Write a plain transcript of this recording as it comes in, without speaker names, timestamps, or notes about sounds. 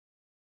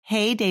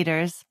Hey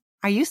daters,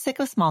 are you sick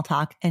of small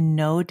talk and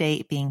no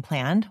date being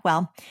planned?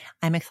 Well,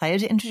 I'm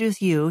excited to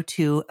introduce you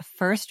to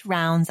First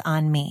Rounds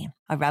on Me,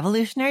 a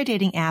revolutionary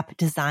dating app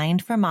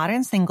designed for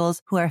modern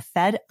singles who are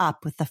fed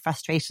up with the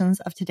frustrations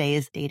of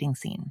today's dating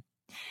scene.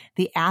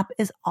 The app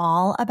is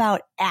all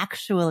about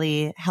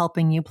actually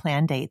helping you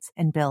plan dates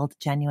and build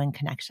genuine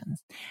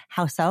connections.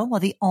 How so? Well,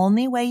 the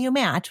only way you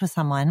match with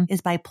someone is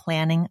by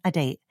planning a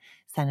date.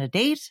 Send a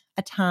date,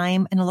 a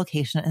time, and a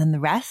location, and then the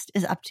rest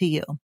is up to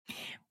you.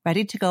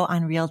 Ready to go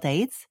on real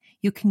dates?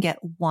 You can get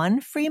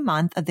 1 free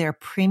month of their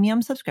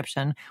premium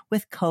subscription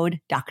with code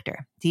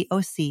DOCTOR,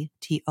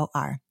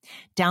 DOCTOR.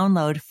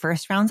 Download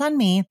First Rounds on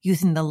Me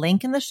using the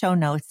link in the show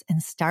notes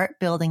and start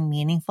building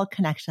meaningful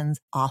connections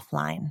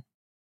offline.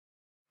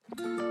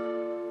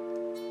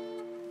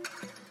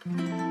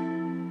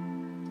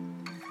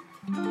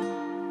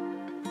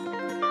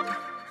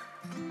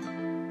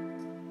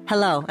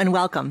 Hello and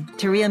welcome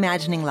to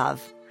Reimagining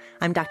Love.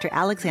 I'm Dr.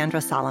 Alexandra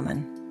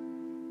Solomon.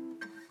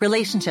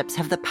 Relationships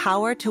have the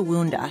power to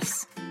wound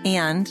us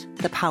and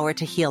the power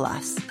to heal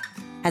us.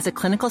 As a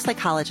clinical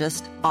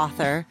psychologist,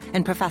 author,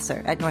 and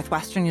professor at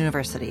Northwestern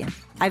University,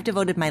 I've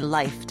devoted my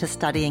life to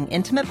studying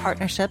intimate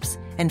partnerships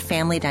and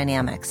family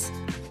dynamics.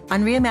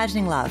 On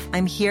Reimagining Love,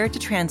 I'm here to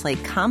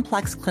translate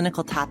complex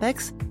clinical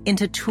topics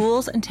into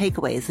tools and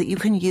takeaways that you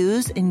can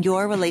use in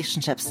your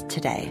relationships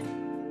today.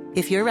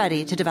 If you're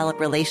ready to develop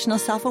relational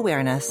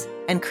self-awareness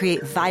and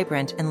create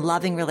vibrant and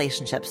loving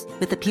relationships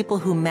with the people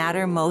who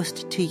matter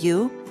most to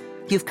you,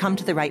 you've come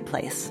to the right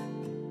place.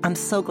 I'm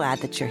so glad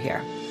that you're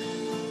here.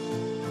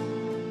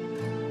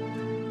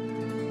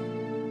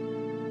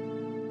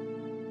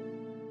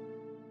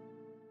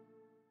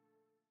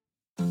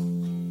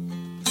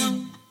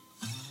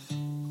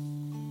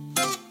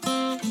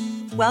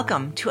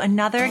 Welcome to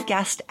another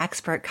guest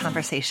expert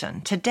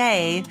conversation.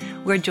 Today,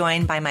 we're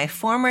joined by my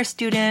former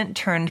student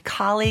turned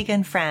colleague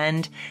and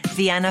friend,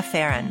 Vienna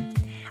Pharaon.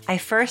 I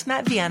first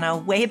met Vienna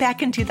way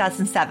back in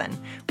 2007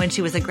 when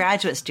she was a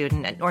graduate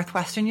student at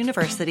Northwestern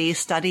University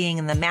studying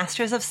in the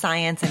Masters of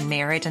Science in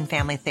Marriage and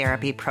Family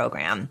Therapy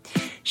program.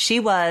 She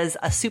was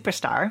a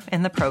superstar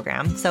in the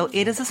program, so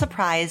it is a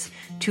surprise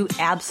to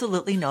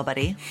absolutely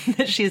nobody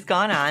that she's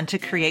gone on to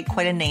create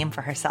quite a name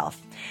for herself.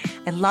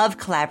 I love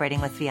collaborating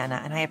with Vienna,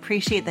 and I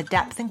appreciate the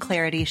depth and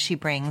clarity she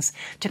brings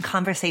to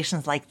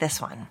conversations like this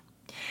one.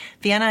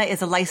 Vienna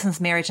is a licensed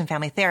marriage and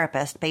family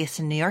therapist based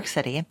in New York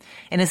City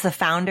and is the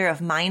founder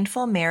of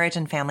Mindful Marriage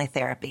and Family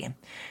Therapy.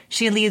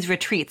 She leads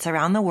retreats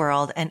around the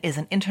world and is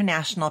an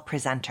international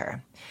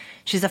presenter.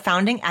 She's a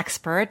founding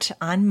expert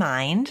on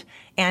mind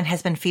and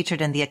has been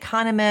featured in The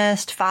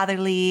Economist,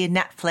 Fatherly,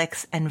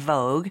 Netflix, and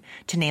Vogue,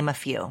 to name a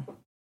few.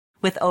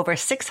 With over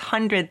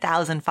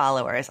 600,000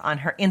 followers on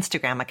her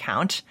Instagram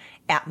account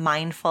at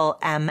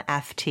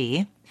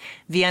MindfulMFT,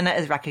 Vienna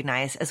is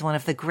recognized as one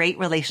of the great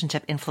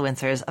relationship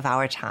influencers of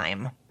our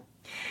time.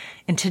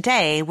 And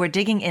today, we're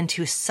digging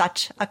into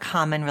such a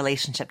common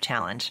relationship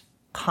challenge,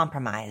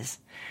 compromise,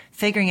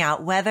 figuring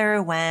out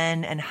whether,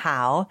 when, and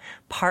how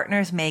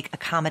partners make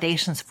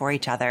accommodations for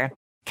each other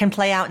can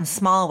play out in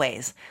small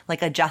ways,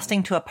 like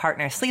adjusting to a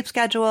partner's sleep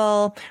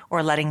schedule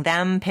or letting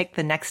them pick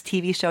the next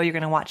TV show you're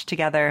going to watch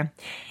together.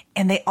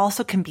 And they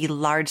also can be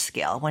large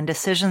scale when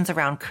decisions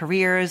around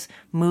careers,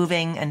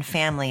 moving, and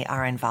family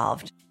are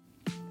involved.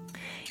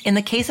 In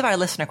the case of our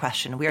listener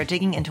question, we are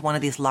digging into one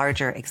of these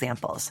larger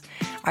examples.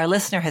 Our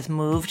listener has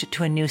moved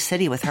to a new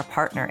city with her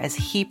partner as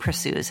he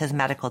pursues his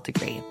medical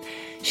degree.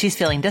 She's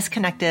feeling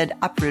disconnected,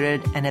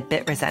 uprooted, and a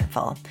bit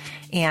resentful.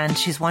 And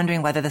she's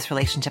wondering whether this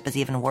relationship is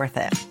even worth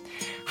it.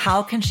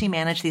 How can she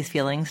manage these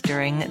feelings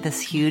during this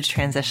huge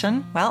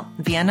transition? Well,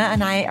 Vienna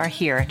and I are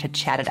here to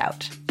chat it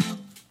out.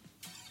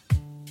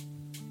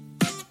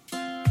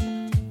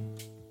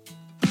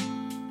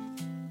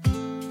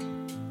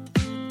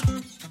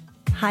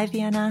 Hi,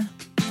 Vienna.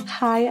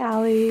 Hi,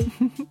 Allie.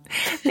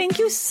 Thank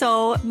you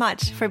so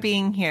much for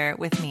being here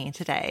with me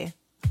today.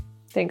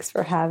 Thanks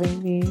for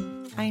having me.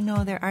 I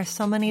know there are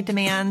so many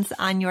demands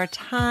on your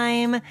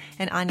time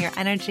and on your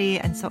energy,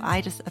 and so I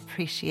just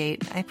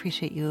appreciate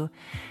you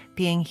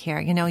being here.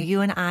 You know,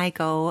 you and I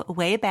go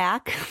way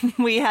back.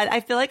 I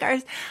feel like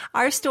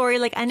our story,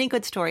 like any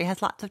good story,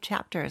 has lots of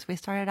chapters. We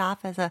started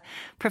off as a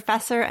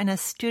professor and a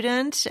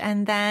student,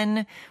 and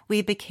then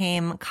we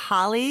became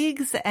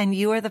colleagues, and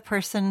you are the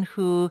person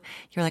who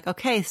you're like,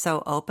 okay,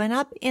 so open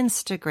up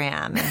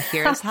Instagram and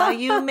here's how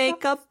you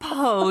make a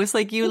post.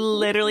 Like you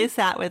literally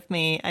sat with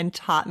me and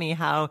taught me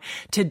how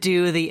to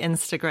do the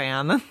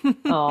Instagram.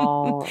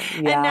 Oh,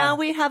 yeah. And now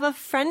we have a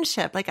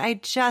friendship. Like I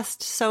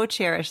just so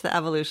cherish the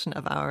evolution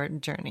of our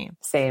journey.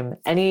 Same.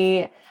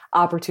 Any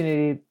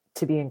opportunity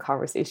to be in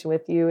conversation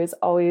with you is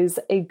always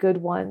a good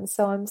one.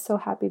 So I'm so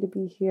happy to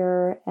be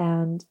here.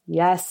 And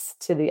yes,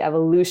 to the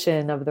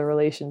evolution of the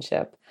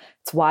relationship.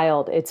 It's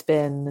wild. It's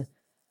been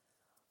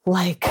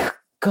like,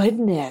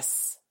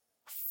 goodness,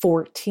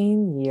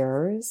 14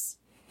 years.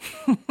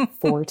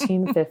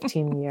 14,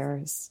 15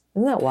 years.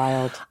 Isn't that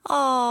wild?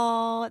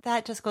 Oh,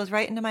 that just goes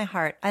right into my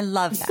heart. I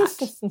love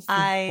that.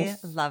 I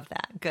love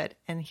that. Good.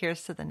 And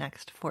here's to the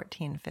next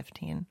 14,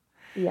 15.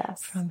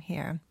 Yes. From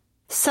here.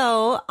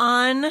 So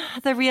on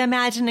the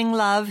Reimagining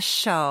Love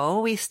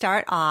show, we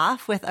start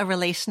off with a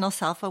relational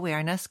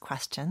self-awareness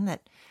question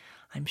that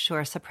I'm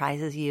sure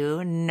surprises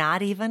you,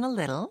 not even a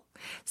little.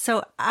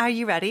 So are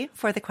you ready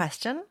for the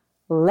question?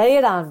 Lay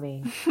it on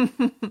me.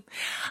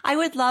 I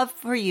would love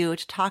for you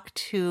to talk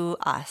to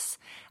us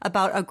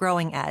about a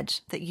growing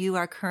edge that you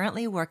are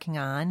currently working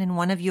on in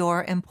one of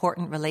your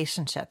important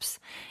relationships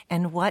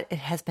and what it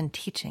has been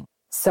teaching.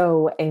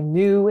 So a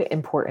new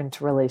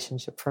important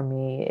relationship for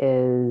me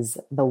is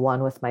the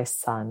one with my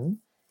son,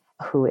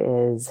 who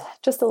is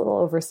just a little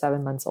over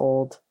 7 months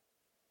old.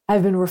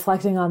 I've been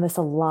reflecting on this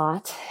a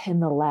lot in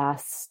the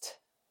last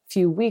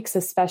few weeks,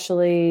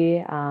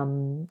 especially,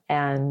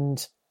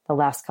 and the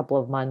last couple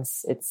of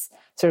months, it's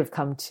sort of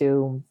come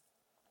to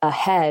a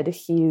head.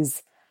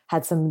 He's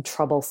had some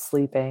trouble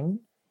sleeping,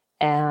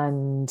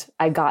 and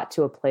I got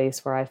to a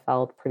place where I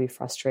felt pretty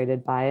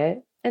frustrated by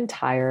it and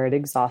tired,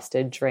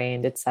 exhausted,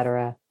 drained,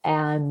 etc.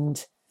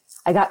 And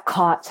I got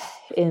caught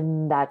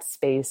in that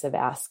space of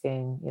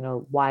asking,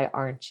 why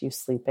aren't you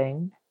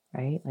sleeping?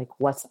 Right? Like,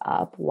 what's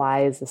up?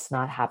 Why is this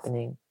not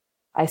happening?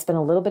 I spent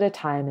a little bit of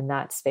time in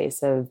that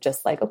space of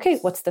just like, okay,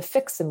 what's the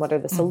fix and what are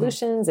the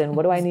solutions and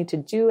what do I need to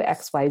do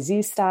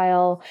XYZ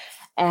style?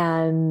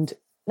 And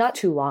not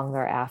too long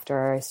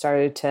thereafter, I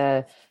started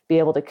to be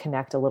able to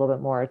connect a little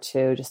bit more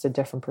to just a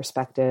different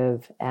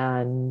perspective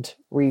and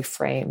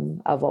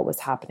reframe of what was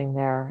happening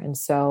there. And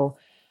so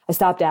I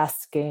stopped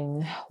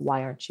asking,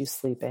 why aren't you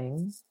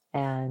sleeping?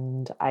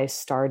 And I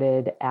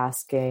started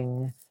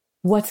asking,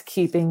 what's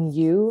keeping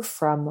you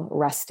from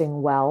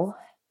resting well?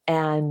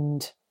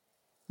 And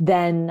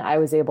then I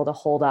was able to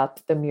hold up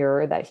the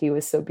mirror that he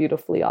was so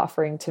beautifully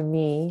offering to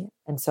me.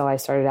 And so I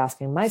started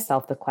asking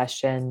myself the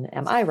question,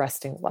 am I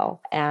resting well?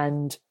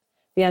 And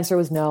the answer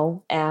was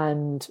no.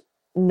 And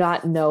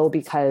not no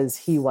because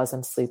he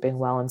wasn't sleeping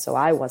well and so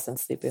I wasn't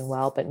sleeping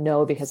well, but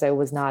no because I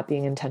was not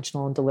being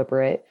intentional and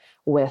deliberate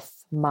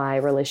with my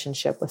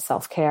relationship with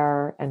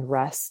self-care and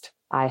rest.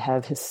 I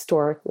have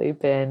historically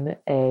been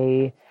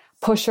a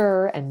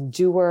pusher and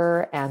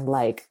doer and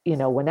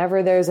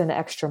whenever there's an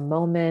extra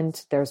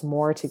moment, there's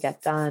more to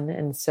get done.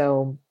 And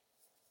so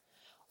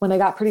when I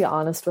got pretty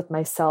honest with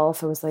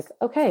myself, I was like,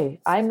 okay,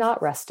 I'm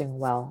not resting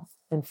well.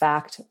 In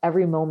fact,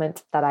 every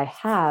moment that I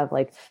have,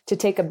 like to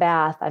take a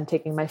bath, I'm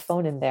taking my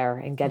phone in there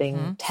and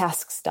getting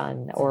tasks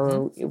done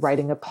or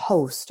writing a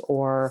post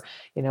or,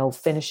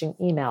 finishing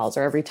emails,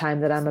 or every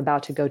time that I'm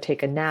about to go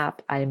take a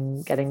nap,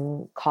 I'm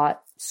getting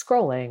caught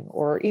scrolling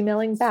or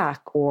emailing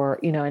back or,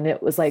 and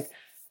it was like,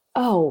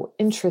 oh,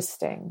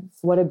 interesting.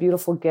 What a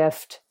beautiful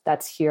gift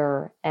that's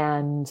here.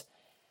 And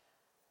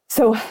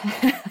so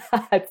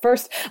at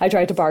first I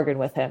tried to bargain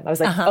with him. I was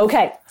like,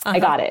 okay, I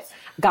got it.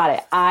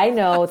 I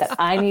know that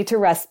I need to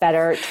rest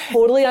better.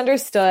 Totally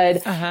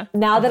understood.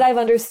 Now that I've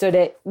understood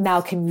it, now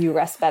can you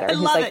rest better? He's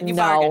like,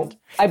 no,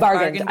 I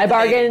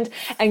bargained.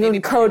 And the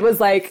code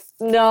was like,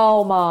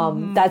 no,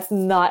 Mom, that's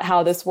not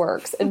how this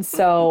works. And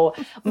so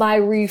my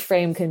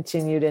reframe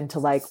continued into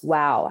like,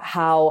 wow,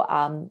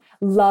 how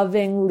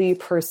lovingly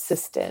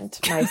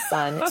persistent my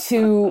son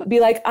to be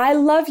like, I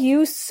love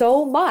you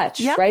so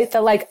much, right?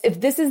 That like,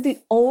 if this is the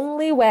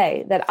only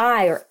way that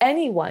I or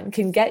anyone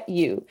can get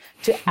you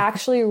to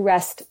actually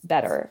rest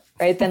better,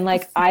 right? Then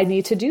like, I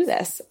need to do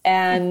this.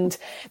 And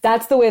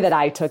that's the way that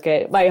I took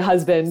it. My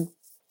husband,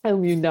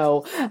 and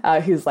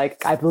he's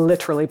like, I've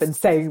literally been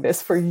saying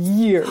this for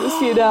years,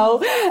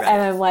 Right.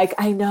 And I'm like,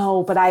 I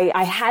know, but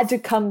I had to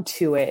come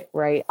to it,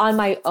 right, on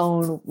my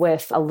own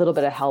with a little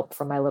bit of help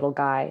from my little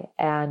guy.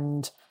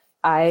 And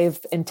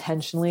I've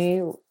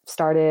intentionally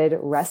started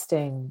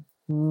resting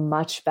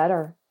much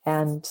better.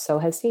 And so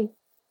has he.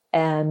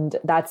 And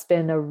that's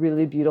been a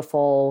really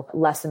beautiful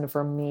lesson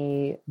for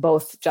me,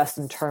 both just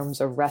in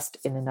terms of rest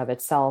in and of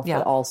itself,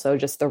 but also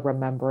just the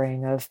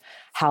remembering of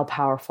how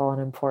powerful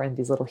and important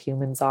these little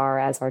humans are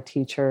as our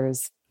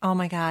teachers. Oh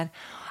my God.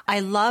 I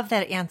love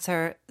that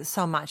answer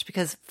so much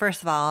because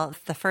first of all,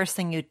 the first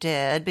thing you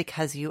did,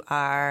 because you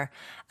are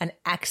an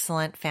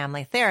excellent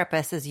family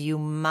therapist, is you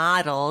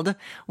modeled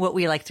what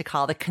we like to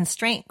call the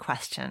constraint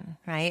question,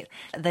 right?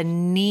 The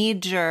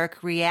knee-jerk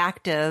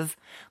reactive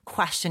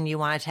question you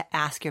wanted to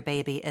ask your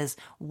baby is,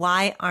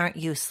 why aren't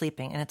you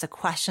sleeping? And it's a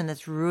question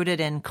that's rooted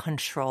in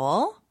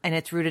control. And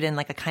it's rooted in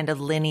like a kind of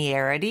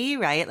linearity,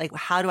 right? Like,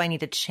 how do I need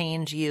to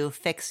change you,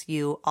 fix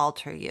you,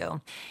 alter you?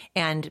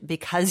 And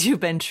because you've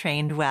been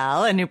trained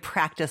well and you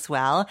practice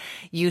well,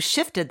 you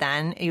shifted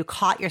then, you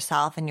caught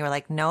yourself and you were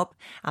like, nope,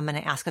 I'm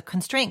going to ask a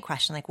constraint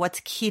question. Like,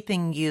 what's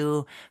keeping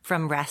you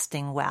from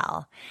resting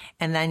well?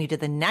 And then you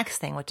did the next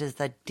thing, which is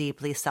the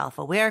deeply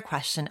self-aware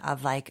question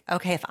of like,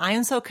 okay, if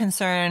I'm so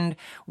concerned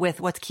with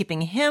what's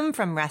keeping him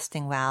from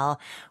resting well,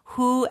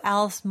 who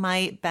else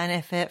might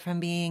benefit from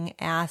being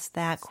asked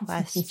that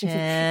question?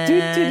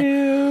 question.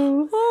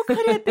 Do. Who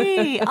could it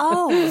be?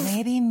 Oh,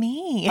 maybe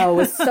me. Oh, it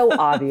was so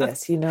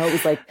obvious.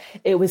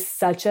 It was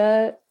such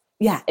a,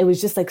 it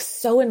was just like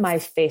so in my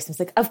face. It's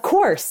like, of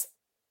course,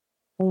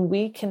 when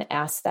we can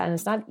ask that, and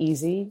it's not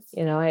easy,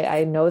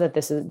 I know that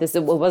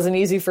it wasn't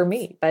easy for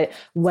me, but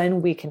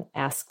when we can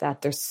ask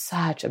that, there's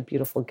such a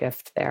beautiful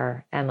gift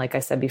there. And like I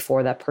said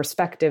before, that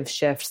perspective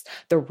shifts,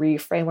 the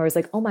reframe where it's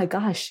like, oh my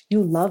gosh,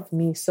 you love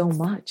me so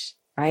much,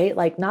 right?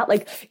 Like, not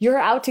like you're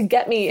out to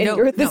get me and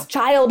you're this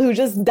child who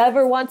just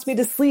never wants me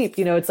to sleep.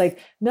 It's like,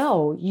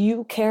 no,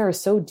 you care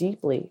so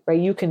deeply, right?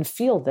 You can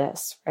feel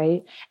this,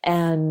 right?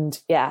 And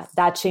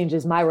that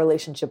changes my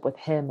relationship with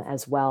him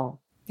as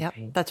well. Yep,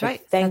 that's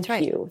right. Thank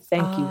you.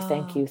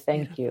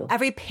 Thank you.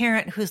 Every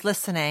parent who's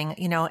listening,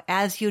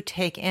 as you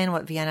take in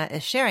what Vienna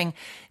is sharing,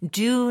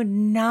 do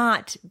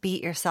not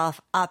beat yourself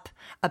up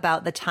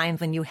about the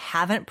times when you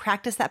haven't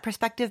practiced that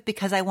perspective,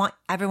 because I want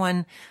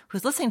everyone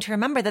who's listening to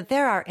remember that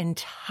there are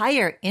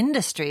entire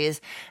industries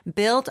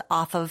built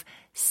off of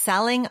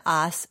selling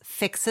us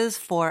fixes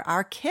for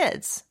our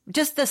kids.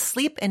 Just the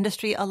sleep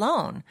industry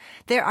alone.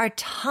 There are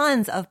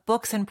tons of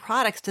books and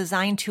products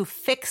designed to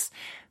fix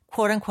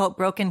quote unquote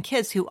broken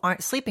kids who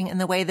aren't sleeping in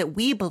the way that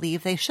we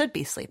believe they should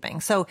be sleeping.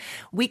 So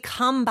we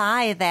come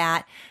by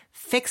that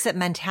fix it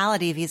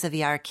mentality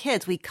vis-a-vis our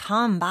kids. We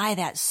come by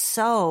that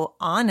so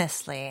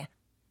honestly.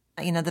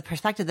 The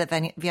perspective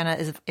that Vienna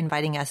is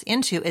inviting us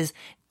into is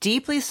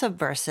deeply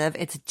subversive.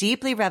 It's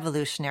deeply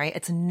revolutionary.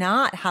 It's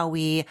not how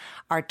we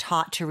are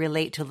taught to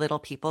relate to little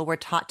people. We're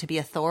taught to be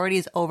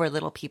authorities over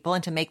little people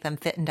and to make them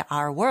fit into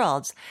our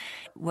worlds.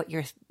 What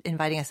you're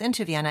inviting us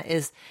into, Vienna,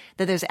 is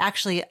that there's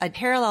actually a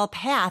parallel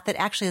path that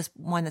actually is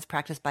one that's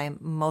practiced by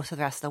most of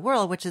the rest of the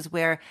world, which is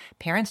where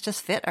parents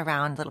just fit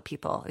around little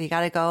people. You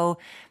got to go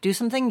do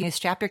something. You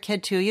strap your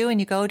kid to you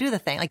and you go do the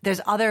thing. Like,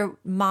 there's other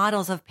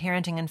models of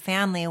parenting and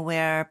family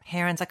where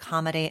parents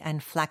accommodate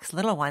and flex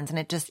little ones. And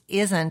it just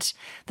isn't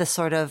the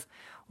sort of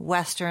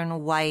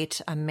Western,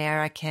 white,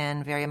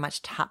 American, very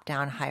much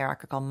top-down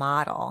hierarchical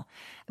model.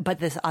 But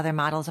this other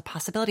model is a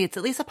possibility. It's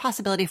at least a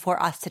possibility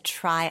for us to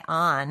try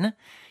on,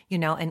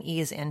 and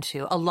ease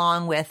into,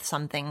 along with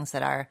some things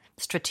that are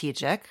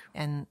strategic,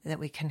 and that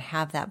we can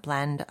have that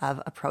blend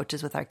of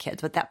approaches with our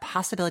kids. But that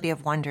possibility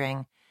of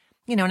wondering,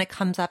 and it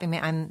comes up,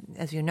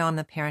 as you know, I'm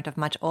the parent of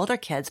much older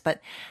kids, but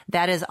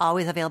that is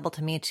always available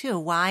to me too.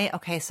 Why?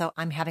 Okay, so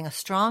I'm having a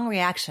strong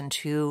reaction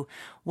to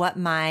what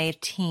my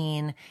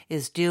teen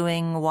is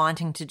doing,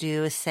 wanting to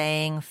do,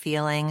 saying,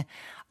 feeling.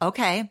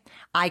 Okay,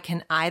 I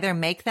can either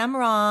make them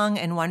wrong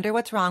and wonder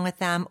what's wrong with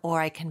them,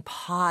 or I can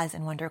pause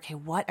and wonder, okay,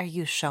 what are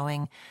you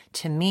showing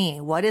to me?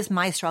 What is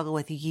my struggle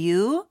with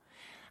you?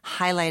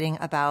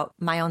 Highlighting about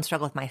my own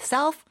struggle with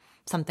myself,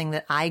 something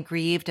that I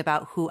grieved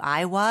about who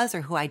I was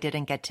or who I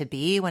didn't get to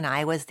be when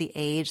I was the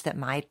age that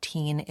my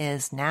teen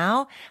is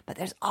now. But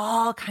there's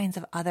all kinds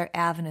of other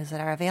avenues that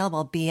are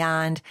available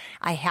beyond,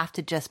 I have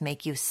to just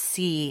make you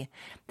see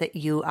that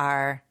you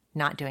are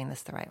not doing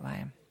this the right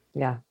way.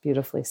 Yeah,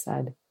 beautifully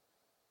said.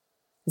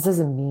 This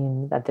doesn't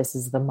mean that this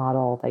is the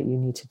model that you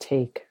need to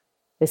take.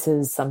 This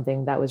is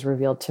something that was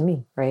revealed to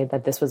me, right?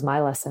 That this was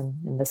my lesson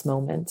in this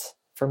moment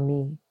for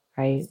me,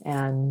 right?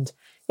 And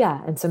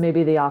so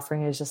maybe the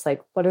offering is just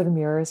like, what are the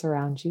mirrors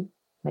around you?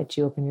 Might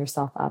you open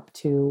yourself up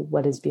to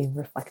what is being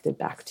reflected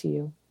back to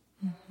you?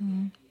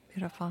 Mm-hmm.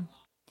 Beautiful.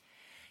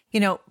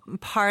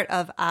 Part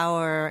of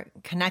our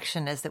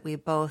connection is that we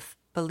both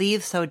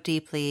believe so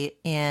deeply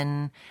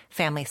in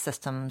family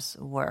systems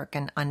work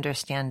and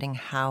understanding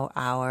how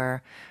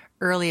our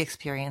early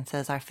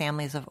experiences, our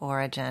families of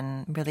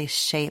origin, really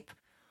shape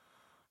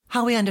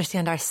how we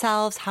understand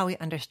ourselves, how we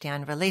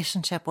understand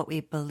relationship, what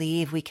we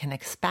believe we can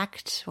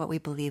expect, what we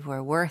believe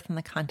we're worth in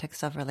the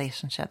context of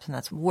relationships. And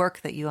that's work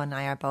that you and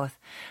I are both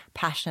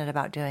passionate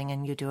about doing,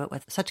 and you do it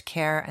with such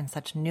care and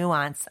such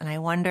nuance. And I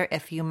wonder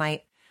if you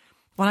might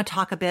want to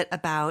talk a bit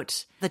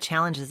about the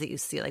challenges that you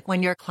see, like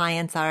when your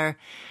clients are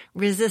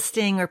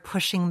resisting or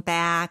pushing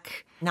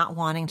back, not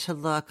wanting to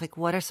look, like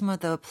what are some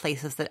of the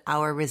places that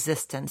our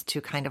resistance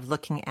to kind of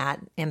looking at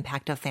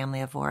impact of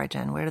family of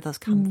origin, where do those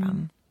come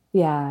from?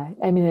 Yeah.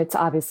 It's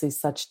obviously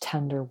such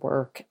tender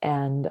work.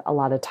 And a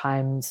lot of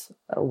times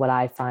what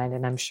I find,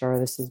 and I'm sure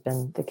this has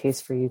been the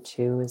case for you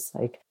too, is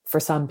like, for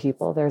some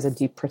people, there's a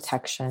deep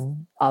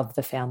protection of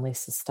the family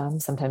system.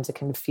 Sometimes it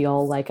can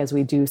feel like, as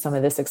we do some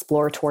of this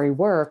exploratory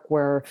work,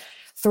 we're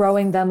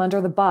throwing them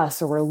under the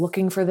bus, or we're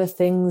looking for the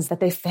things that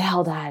they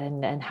failed at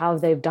and how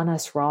they've done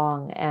us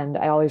wrong. And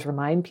I always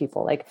remind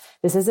people, like,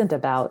 this isn't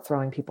about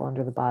throwing people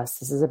under the bus.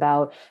 This is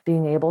about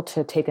being able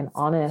to take an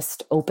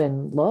honest,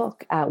 open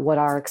look at what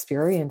our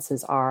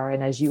experiences are.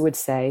 And as you would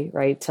say,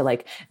 right, to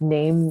like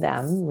name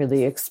them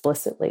really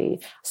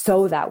explicitly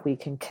so that we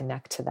can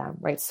connect to them,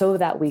 right? So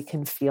that we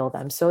can feel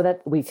them, so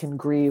that we can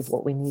grieve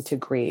what we need to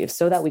grieve,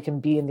 so that we can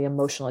be in the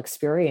emotional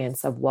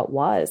experience of what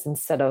was,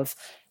 instead of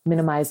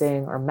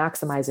minimizing or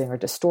maximizing or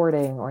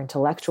distorting or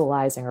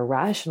intellectualizing or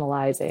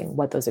rationalizing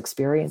what those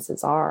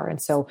experiences are.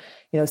 And so,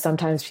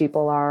 sometimes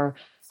people are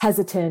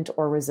hesitant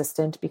or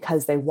resistant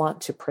because they want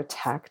to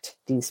protect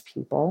these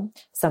people.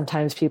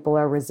 Sometimes people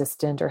are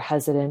resistant or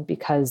hesitant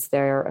because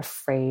they're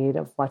afraid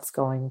of what's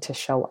going to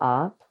show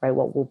up, right?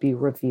 What will be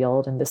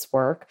revealed in this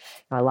work.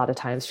 A lot of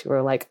times people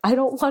are like, I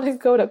don't want to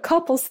go to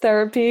couples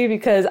therapy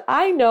because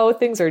I know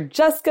things are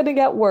just going to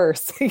get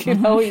worse. You're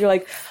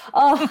like,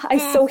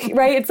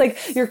 right? It's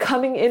like you're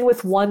coming in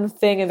with one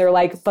thing and they're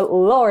like, but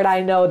Lord,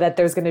 I know that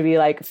there's going to be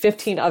like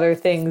 15 other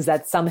things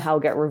that somehow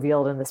get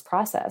revealed in this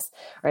process,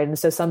 right? And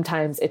so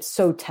sometimes it's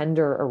so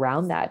tender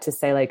around that to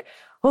say like,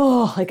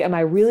 oh, like, am I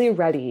really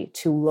ready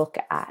to look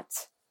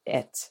at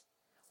it?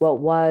 What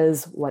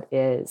was, what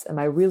is? Am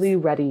I really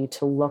ready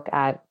to look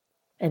at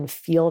and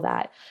feel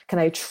that? Can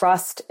I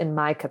trust in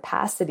my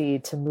capacity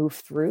to move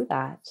through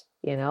that?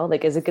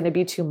 Like, is it going to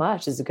be too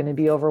much? Is it going to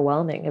be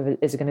overwhelming?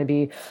 Is it going to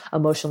be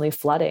emotionally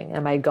flooding?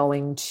 Am I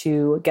going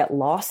to get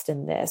lost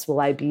in this?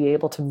 Will I be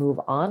able to move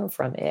on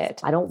from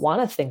it? I don't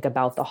want to think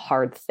about the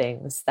hard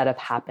things that have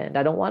happened.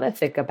 I don't want to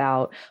think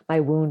about my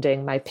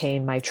wounding, my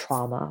pain, my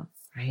trauma,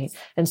 right?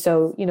 And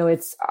so,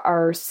 it's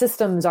our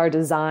systems are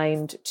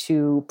designed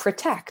to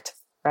protect,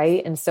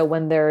 right? And so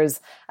when there's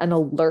an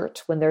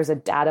alert, when there's a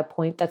data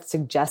point that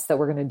suggests that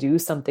we're going to do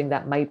something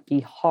that might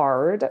be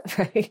hard,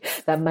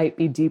 right? That might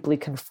be deeply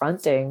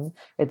confronting,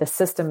 right? The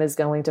system is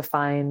going to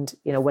find,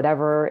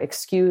 whatever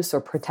excuse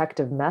or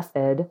protective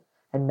method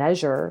and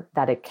measure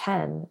that it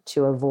can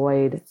to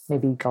avoid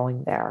maybe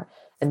going there.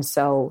 And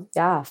so,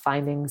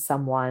 finding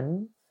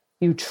someone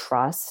you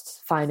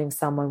trust, finding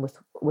someone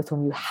with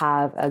whom you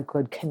have a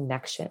good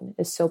connection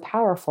is so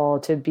powerful,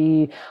 to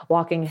be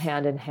walking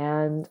hand in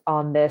hand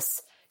on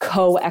this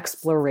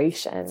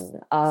co-exploration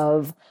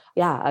of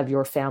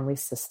your family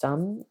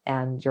system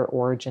and your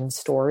origin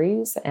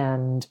stories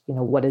and,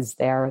 what is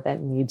there that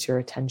needs your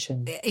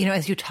attention.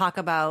 As you talk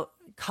about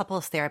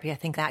couples therapy, I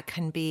think that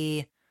can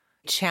be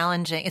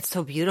challenging. It's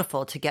so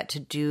beautiful to get to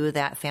do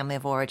that family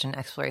of origin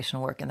exploration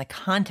work in the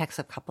context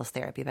of couples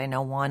therapy. But I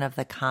know one of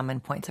the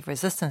common points of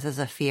resistance is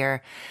a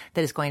fear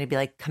that is going to be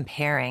like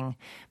comparing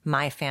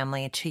my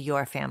family to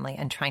your family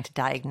and trying to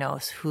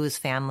diagnose whose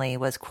family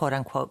was quote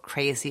unquote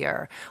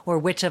crazier, or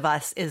which of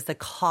us is the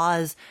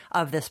cause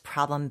of this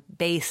problem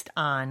based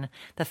on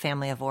the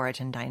family of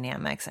origin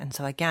dynamics. And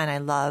so again, I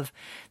love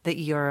that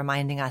you're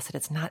reminding us that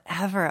it's not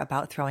ever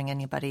about throwing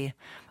anybody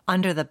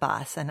under the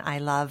bus. And I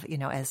love,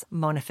 as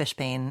Mona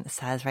Fishbane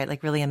says, right,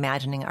 like really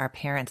imagining our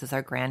parents as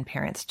our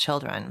grandparents'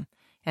 children,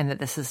 and that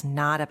this is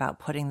not about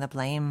putting the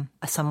blame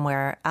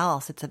somewhere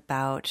else. It's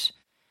about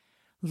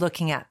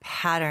looking at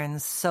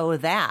patterns so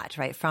that,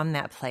 right, from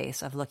that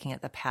place of looking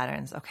at the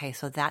patterns, okay,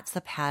 so that's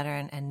the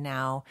pattern. And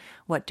now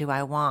what do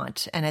I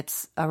want? And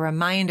it's a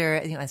reminder,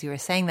 as you were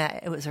saying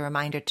that, it was a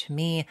reminder to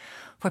me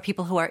for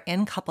people who are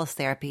in couples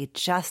therapy,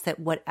 just that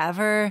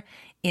whatever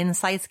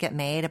insights get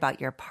made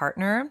about your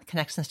partner,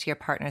 connections to your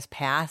partner's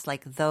past,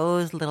 like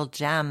those little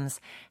gems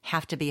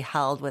have to be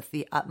held with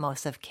the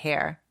utmost of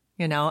care,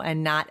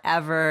 and not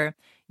ever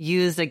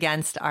used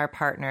against our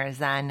partners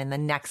then in the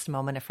next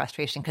moment of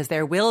frustration, because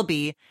there will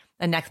be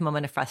a next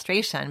moment of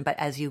frustration. But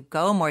as you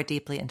go more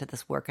deeply into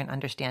this work and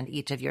understand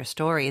each of your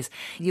stories,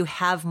 you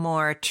have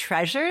more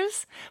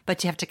treasures,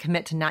 but you have to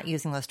commit to not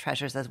using those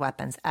treasures as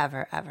weapons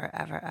ever, ever,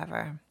 ever,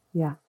 ever.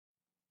 Yeah.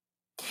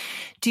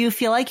 Do you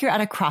feel like you're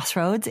at a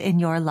crossroads in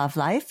your love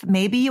life?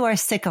 Maybe you are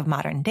sick of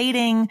modern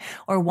dating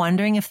or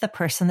wondering if the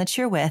person that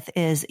you're with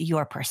is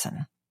your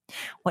person.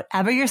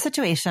 Whatever your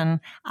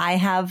situation, I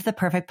have the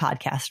perfect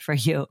podcast for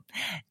you.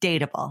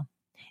 Dateable.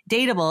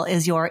 Dateable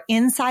is your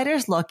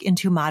insider's look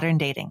into modern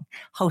dating,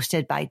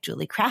 hosted by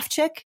Julie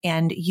Krafchick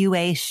and Yue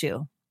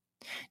Xu.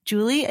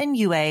 Julie and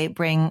Yue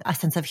bring a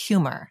sense of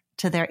humor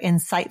to their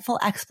insightful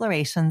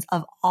explorations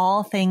of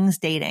all things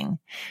dating,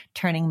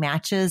 turning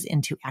matches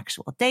into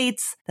actual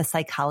dates, the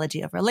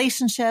psychology of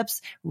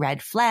relationships,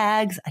 red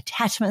flags,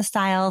 attachment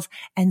styles,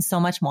 and so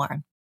much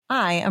more.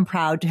 I am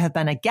proud to have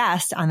been a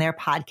guest on their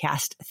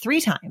podcast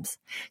 3 times.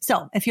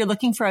 So if you're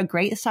looking for a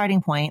great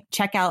starting point,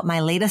 check out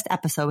my latest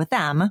episode with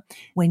them,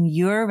 When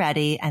You're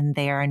Ready and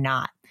They're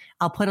Not.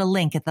 I'll put a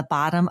link at the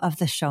bottom of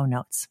the show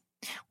notes.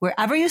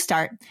 Wherever you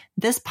start,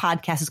 this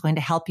podcast is going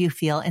to help you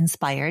feel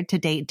inspired to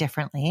date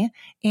differently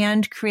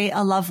and create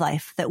a love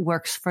life that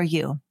works for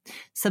you.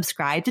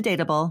 Subscribe to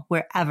Dateable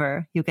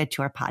wherever you get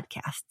your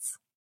podcasts.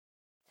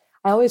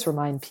 I always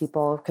remind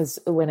people, because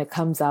when it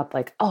comes up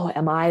like, oh,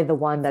 am I the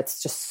one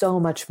that's just so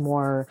much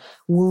more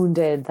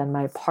wounded than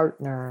my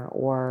partner?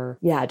 Or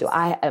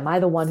am I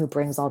the one who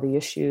brings all the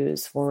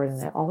issues forward?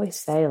 And I always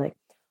say, like,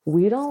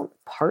 we don't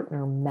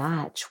partner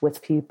match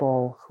with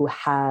people who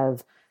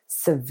have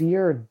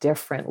severe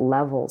different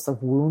levels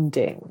of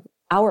wounding.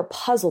 Our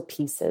puzzle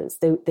pieces,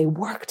 they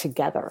work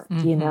together,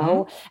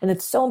 And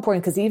it's so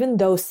important, because even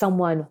though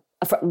someone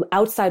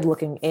outside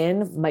looking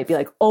in might be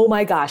like, oh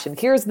my gosh, and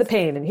here's the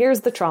pain, and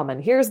here's the trauma,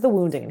 and here's the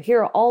wounding, and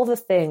here are all the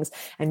things,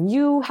 and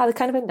you have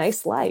kind of a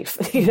nice life,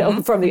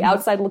 from the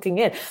outside looking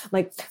in.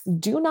 Like,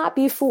 do not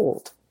be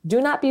fooled. Do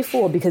not be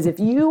fooled, because if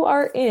you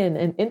are in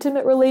an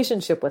intimate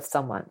relationship with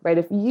someone, right?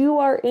 If you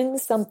are in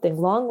something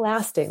long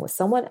lasting with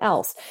someone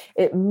else,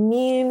 it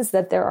means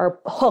that there are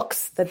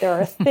hooks, that there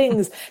are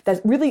things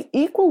that really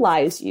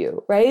equalize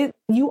you, right?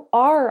 You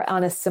are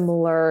on a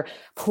similar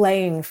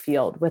playing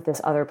field with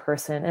this other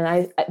person.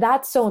 And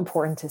that's so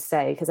important to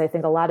say, because I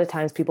think a lot of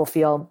times people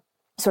feel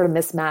sort of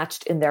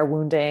mismatched in their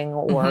wounding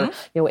or,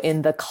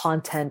 in the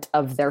content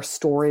of their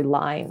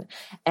storyline.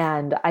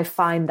 And I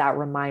find that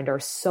reminder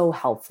so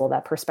helpful,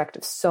 that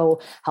perspective so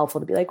helpful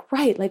to be like,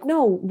 right, like,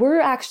 no,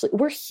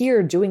 we're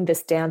here doing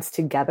this dance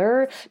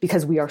together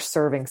because we are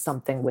serving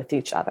something with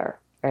each other.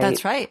 Right?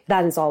 That's right.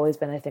 That has always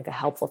been, I think, a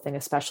helpful thing,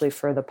 especially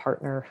for the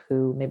partner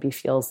who maybe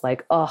feels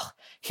like, oh,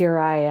 here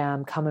I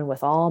am coming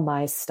with all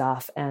my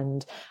stuff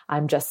and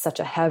I'm just such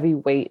a heavy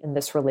weight in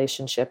this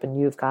relationship, and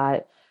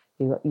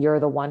you're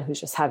the one who's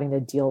just having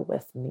to deal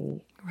with me.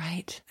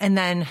 Right. And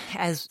then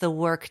as the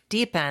work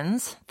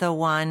deepens, the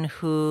one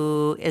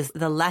who is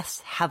the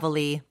less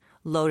heavily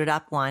loaded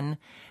up one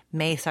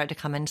may start to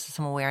come into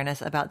some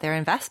awareness about their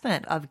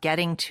investment of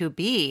getting to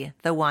be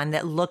the one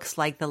that looks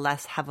like the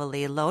less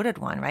heavily loaded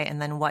one, right?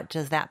 And then what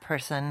does that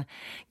person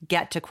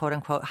get to quote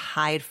unquote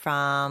hide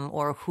from,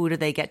 or who do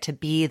they get to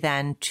be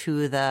then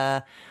to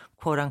the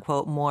quote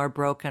unquote more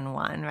broken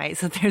one, right?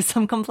 So there's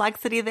some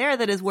complexity there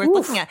that is worth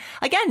looking at.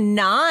 Again,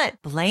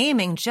 not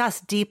blaming,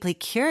 just deeply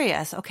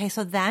curious. Okay,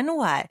 so then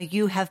what?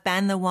 You have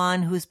been the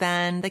one who's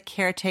been the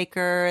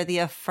caretaker, the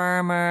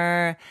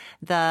affirmer,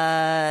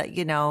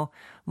 the,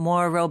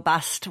 more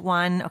robust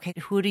one. Okay,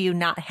 who do you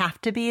not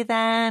have to be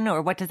then?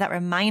 Or what does that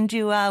remind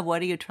you of?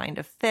 What are you trying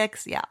to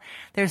fix? Yeah,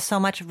 there's so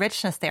much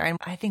richness there. And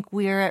I think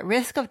we're at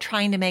risk of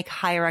trying to make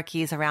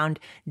hierarchies around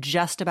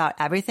just about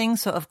everything.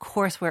 So of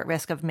course, we're at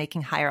risk of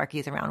making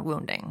hierarchies around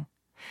wounding.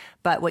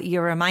 But what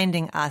you're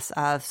reminding us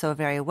of so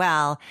very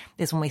well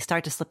is when we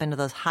start to slip into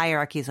those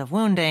hierarchies of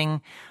wounding,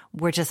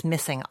 we're just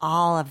missing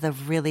all of the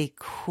really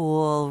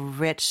cool,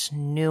 rich,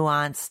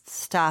 nuanced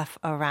stuff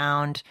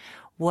around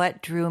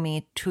what drew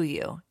me to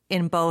you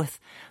in both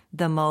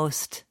the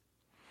most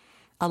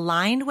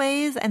aligned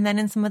ways and then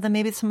in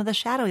maybe some of the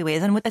shadowy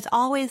ways. And it's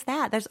always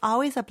that. There's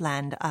always a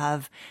blend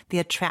of the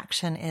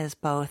attraction is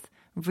both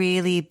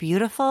really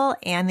beautiful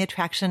and the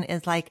attraction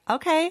is like,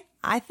 okay,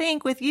 I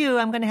think with you,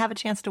 I'm going to have a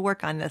chance to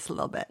work on this a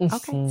little bit.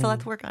 Okay, so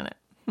let's work on it.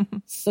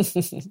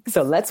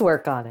 So let's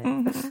work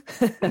on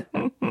it.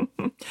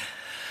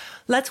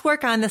 Let's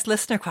work on this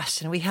listener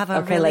question. We have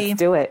let's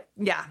do it.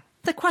 Yeah.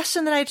 The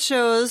question that I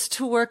chose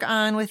to work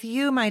on with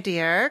you, my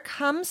dear,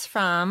 comes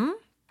from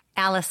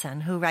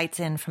Allison, who writes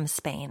in from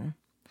Spain.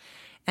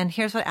 And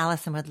here's what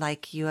Allison would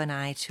like you and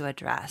I to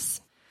address.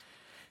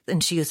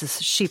 And she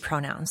uses she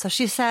pronouns. So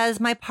she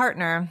says, my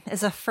partner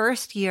is a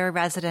first-year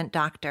resident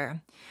doctor.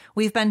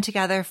 We've been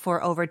together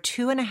for over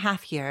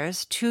 2.5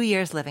 years, 2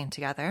 years living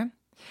together.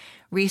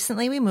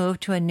 Recently, we moved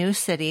to a new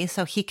city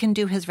so he can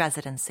do his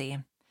residency.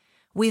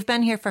 We've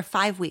been here for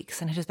 5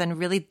 weeks, and it has been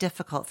really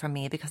difficult for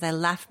me because I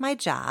left my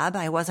job.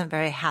 I wasn't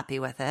very happy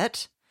with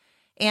it.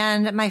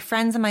 And my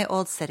friends in my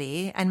old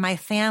city, and my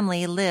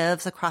family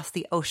lives across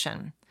the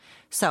ocean.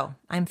 So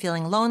I'm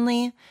feeling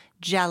lonely,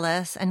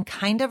 jealous, and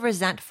kind of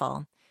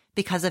resentful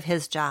because of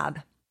his job.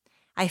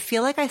 I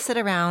feel like I sit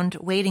around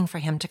waiting for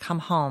him to come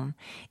home,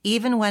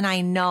 even when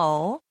I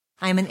know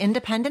I'm an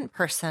independent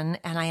person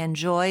and I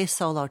enjoy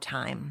solo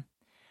time.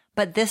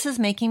 But this is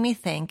making me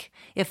think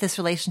if this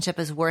relationship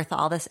is worth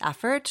all this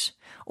effort,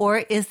 or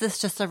is this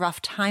just a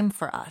rough time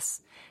for us?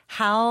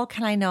 How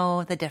can I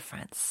know the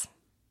difference?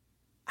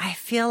 I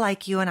feel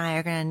like you and I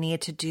are going to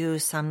need to do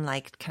some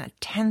like kind of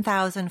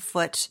 10,000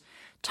 foot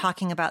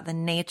talking about the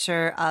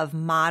nature of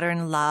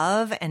modern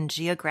love and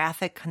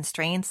geographic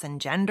constraints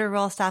and gender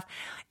role stuff.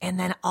 And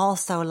then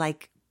also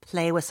like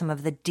play with some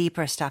of the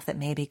deeper stuff that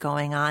may be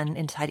going on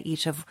inside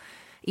each of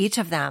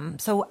them.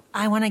 So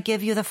I want to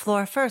give you the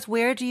floor first.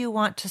 Where do you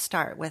want to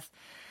start with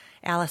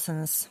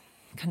Allison's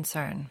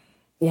concern?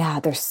 Yeah,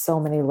 there's so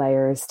many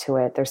layers to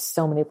it. There's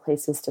so many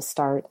places to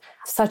start.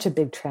 Such a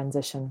big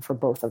transition for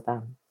both of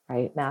them,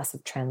 right?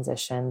 Massive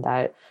transition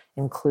that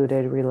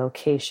included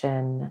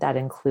relocation, that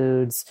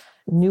includes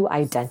new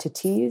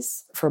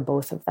identities for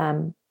both of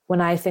them. When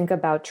I think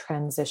about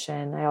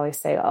transition, I always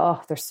say,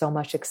 oh, there's so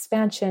much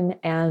expansion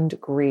and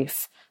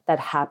grief that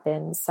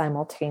happens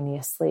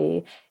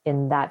simultaneously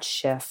in that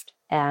shift.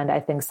 And I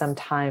think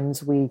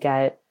sometimes we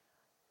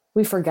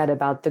forget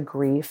about the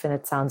grief. And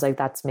it sounds like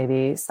that's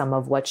maybe some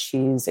of what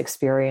she's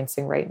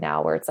experiencing right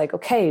now, where it's like,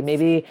 okay,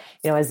 maybe,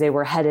 as they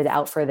were headed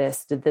out for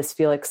this, did this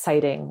feel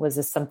exciting? Was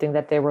this something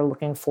that they were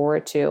looking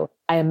forward to?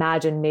 I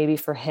imagine maybe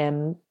for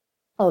him,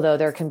 Although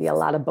there can be a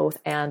lot of both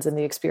ands in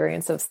the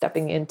experience of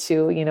stepping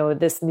into,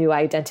 this new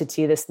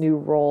identity, this new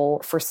role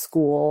for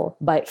school,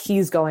 but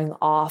he's going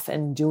off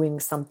and doing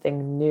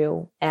something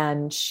new.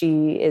 And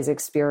she is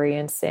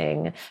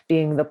experiencing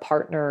being the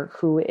partner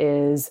who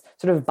is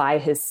sort of by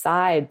his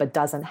side, but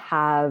doesn't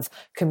have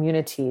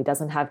community,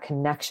 doesn't have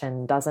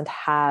connection, doesn't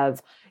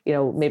have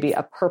maybe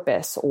a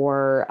purpose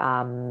or,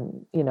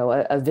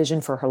 a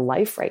vision for her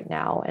life right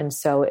now. And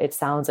so it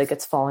sounds like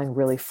it's falling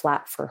really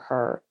flat for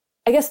her.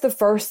 I guess the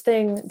first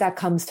thing that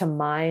comes to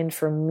mind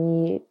for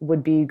me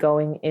would be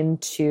going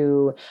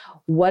into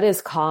what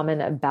is common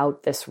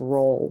about this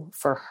role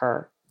for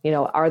her.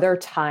 Are there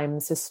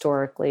times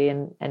historically,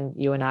 and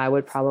you and I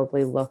would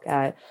probably look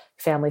at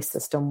family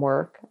system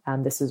work.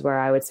 This is where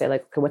I would say,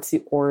 like, okay, what's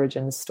the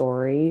origin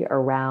story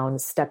around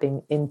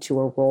stepping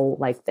into a role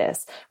like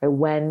this? Right?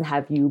 When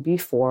have you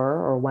before,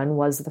 or when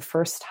was the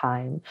first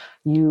time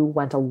you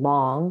went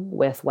along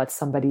with what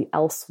somebody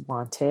else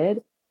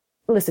wanted?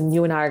 Listen,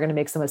 you and I are going to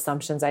make some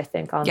assumptions, I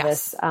think, on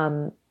this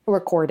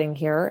recording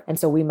here. And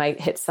so we might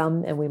hit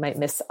some and we might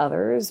miss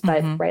others.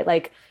 But right,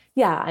 like,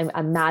 I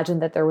imagine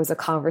that there was a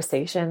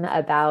conversation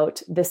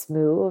about this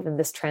move and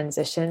this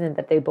transition and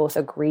that they both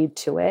agreed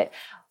to it.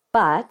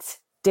 But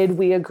did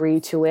we agree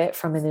to it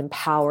from an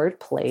empowered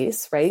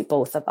place, right?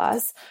 Both of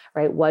us,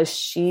 right? Was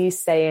she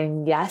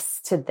saying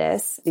yes to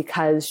this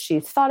because she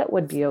thought it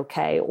would be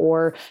okay,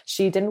 or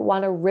she didn't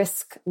want to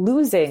risk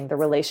losing the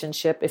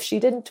relationship if she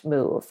didn't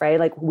move, right?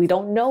 Like, we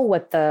don't know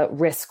what the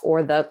risk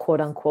or the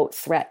quote unquote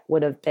threat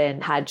would have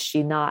been had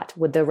she not.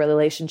 Would the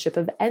relationship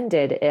have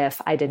ended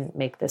if I didn't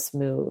make this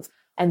move?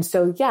 And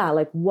so,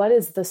 like, what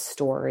is the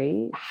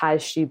story?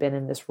 Has she been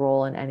in this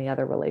role in any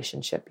other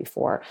relationship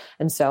before?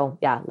 And so,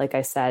 like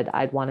I said,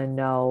 I'd want to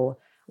know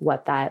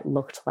what that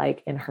looked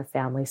like in her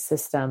family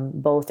system,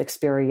 both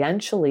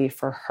experientially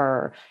for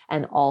her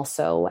and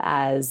also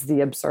as the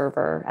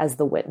observer, as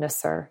the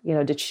witnesser.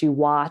 Did she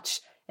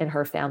watch in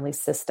her family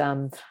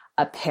system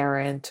a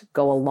parent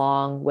go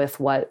along with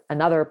what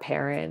another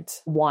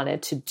parent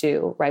wanted to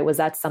do, right? Was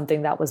that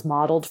something that was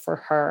modeled for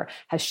her?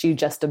 Has she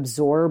just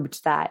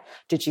absorbed that?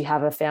 Did she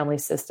have a family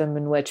system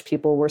in which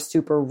people were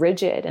super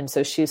rigid? And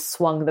so she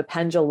swung the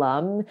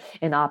pendulum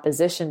in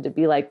opposition to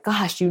be like,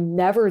 gosh, you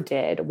never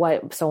did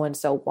what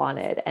so-and-so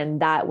wanted.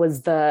 And that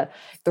was the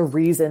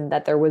reason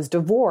that there was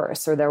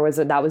divorce, or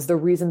that was the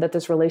reason that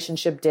this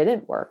relationship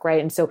didn't work,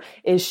 right? And so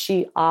is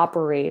she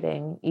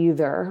operating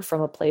either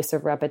from a place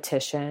of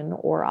repetition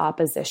or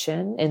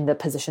opposition in the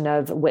position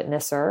of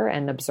witnesser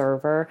and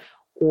observer?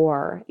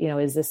 Or,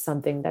 is this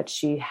something that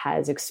she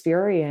has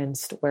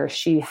experienced where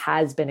she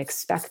has been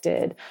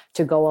expected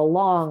to go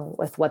along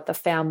with what the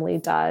family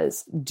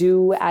does,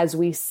 do as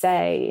we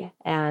say,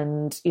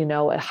 and,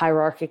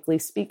 hierarchically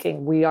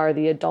speaking, we are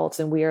the adults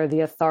and we are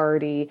the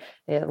authority,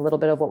 a little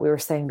bit of what we were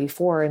saying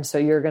before. And so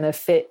you're going to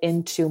fit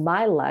into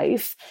my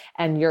life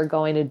and you're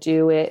going to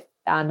do it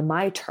on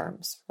my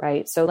terms,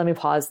 right? So let me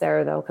pause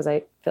there, though, because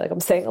I feel like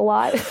I'm saying a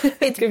lot.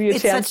 Give you a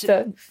chance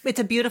to... It's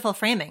a beautiful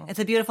framing. It's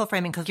a beautiful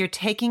framing because you're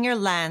taking your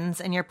lens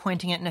and you're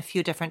pointing it in a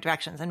few different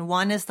directions. And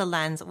one is the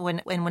lens,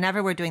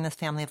 whenever we're doing this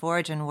family of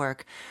origin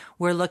work,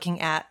 we're looking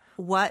at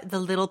what the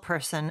little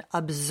person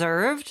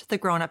observed the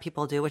grown-up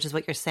people do, which is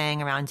what you're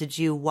saying around, did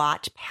you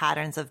watch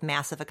patterns of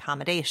massive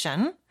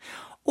accommodation?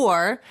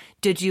 Or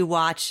did you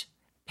watch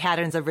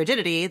patterns of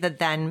rigidity that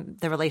then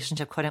the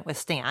relationship couldn't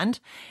withstand?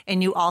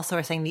 And you also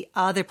are saying the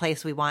other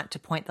place we want to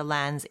point the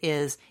lens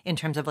is in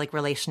terms of like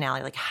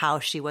relationality, like how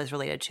she was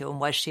related to and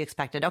was she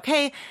expected,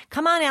 okay,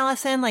 come on,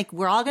 Allison, like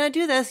we're all going to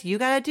do this. You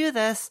got to do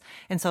this.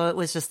 And so it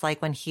was just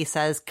like when he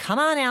says, come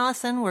on,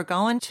 Allison, we're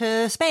going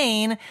to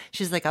Spain.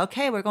 She's like,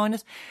 okay, we're going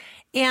to.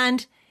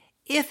 And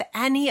if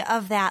any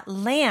of that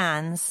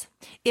lands,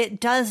 it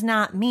does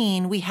not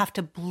mean we have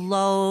to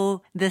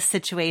blow this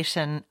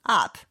situation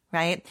up,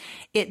 right?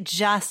 It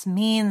just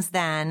means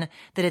then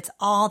that it's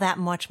all that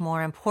much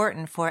more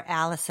important for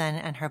Allison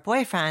and her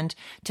boyfriend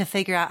to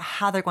figure out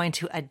how they're going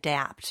to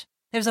adapt.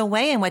 There's a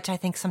way in which I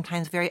think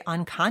sometimes very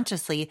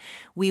unconsciously,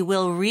 we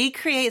will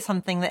recreate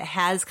something that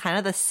has kind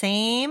of the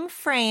same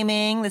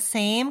framing, the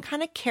same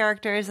kind of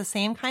characters, the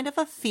same kind of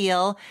a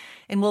feel,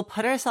 and we'll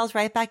put ourselves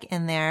right back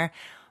in there.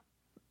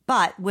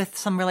 But with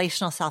some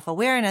relational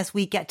self-awareness,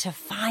 we get to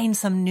find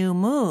some new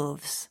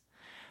moves,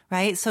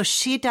 right? So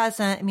she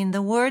doesn't,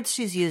 the words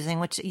she's using,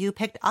 which you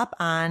picked up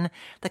on,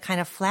 the kind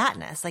of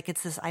flatness, like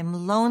it's this,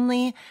 I'm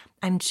lonely,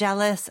 I'm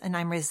jealous, and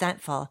I'm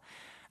resentful.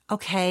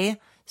 Okay,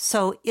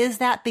 so is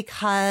that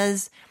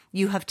because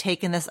you have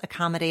taken this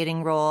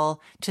accommodating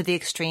role to the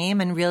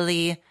extreme and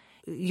really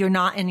you're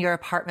not in your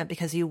apartment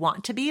because you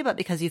want to be, but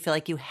because you feel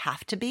like you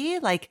have to be?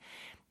 Like,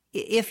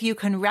 if you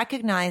can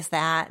recognize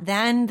that,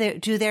 then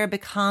there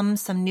become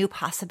some new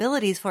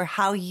possibilities for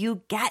how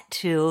you get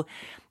to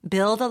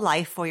build a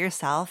life for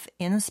yourself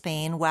in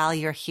Spain while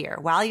you're here,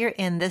 while you're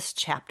in this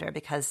chapter,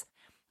 because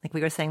like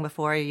we were saying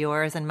before,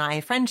 yours and my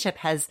friendship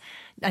has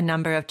a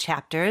number of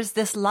chapters.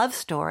 This love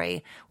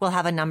story will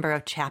have a number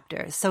of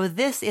chapters. So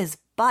this is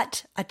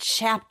but a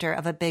chapter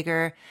of a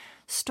bigger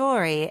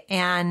story.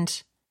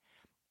 And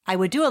I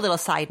would do a little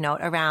side note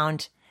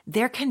around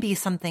there can be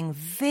something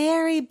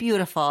very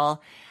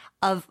beautiful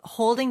of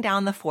holding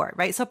down the fort,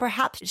 right? So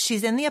perhaps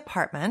she's in the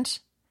apartment.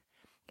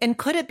 And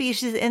could it be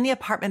she's in the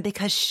apartment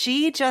because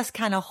she just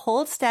kind of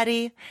holds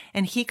steady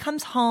and he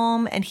comes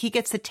home and he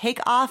gets to take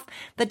off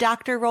the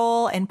doctor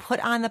role and put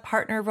on the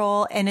partner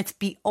role. And it's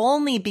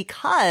only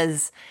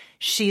because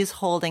she's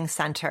holding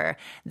center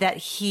that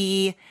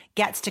he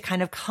gets to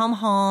kind of come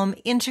home,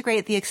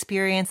 integrate the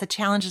experience, the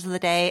challenges of the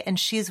day, and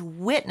she's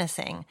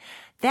witnessing.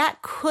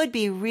 That could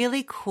be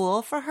really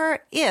cool for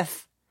her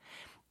if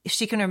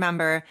she can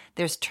remember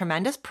there's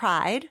tremendous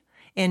pride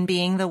in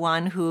being the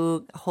one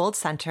who holds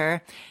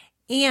center.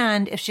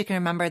 And if she can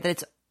remember that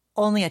it's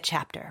only a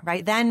chapter,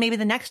 right? Then maybe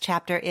the next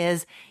chapter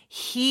is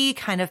he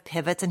kind of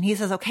pivots and he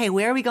says, okay,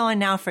 where are we going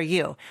now for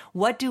you?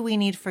 What do we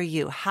need for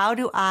you? How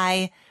do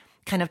I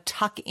kind of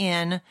tuck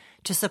in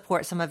to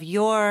support some of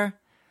your,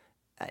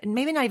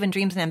 maybe not even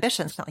dreams and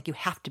ambitions. It's not like you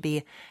have to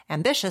be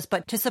ambitious,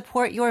 but to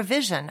support your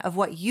vision of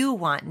what you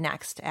want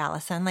next,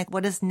 Allison. Like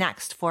what is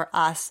next for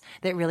us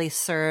that really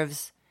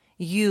serves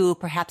you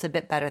perhaps a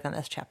bit better than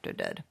this chapter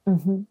did?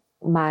 Mm-hmm.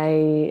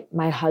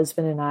 My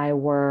husband and I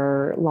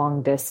were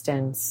long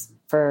distance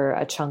for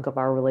a chunk of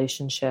our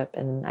relationship.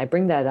 And I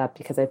bring that up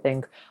because I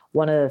think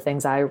one of the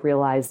things I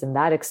realized in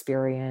that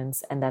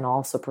experience, and then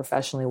also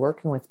professionally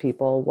working with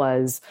people,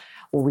 was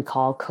what we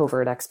call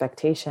covert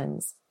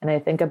expectations. And I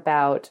think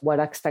about what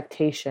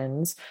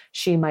expectations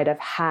she might have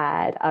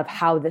had of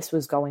how this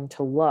was going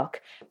to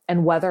look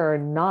and whether or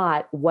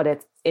not what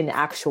it's in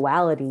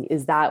actuality,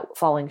 is that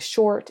falling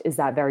short? Is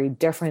that very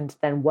different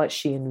than what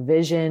she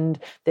envisioned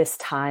this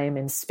time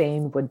in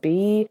Spain would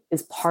be?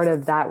 Is part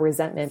of that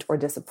resentment or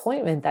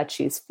disappointment that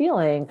she's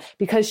feeling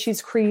because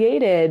she's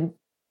created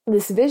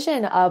this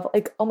vision of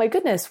like, oh my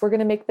goodness, we're going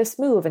to make this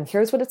move and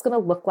here's what it's going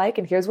to look like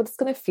and here's what it's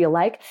going to feel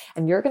like.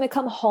 And you're going to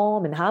come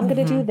home and I'm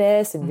going to do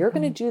this and you're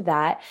going to do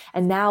that.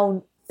 And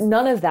now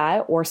none of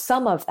that or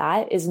some of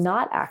that is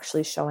not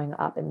actually showing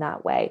up in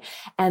that way.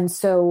 And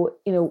so,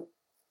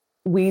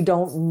 we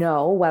don't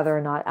know whether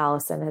or not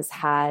Allison has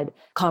had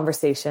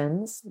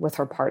conversations with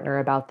her partner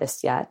about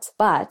this yet,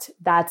 but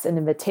that's an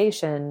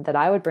invitation that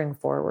I would bring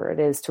forward,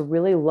 is to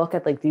really look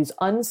at like these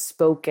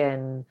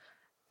unspoken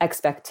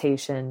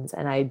expectations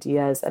and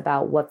ideas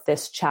about what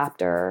this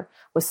chapter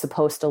was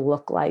supposed to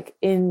look like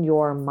in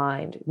your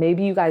mind.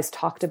 Maybe you guys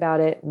talked about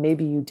it,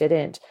 maybe you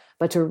didn't,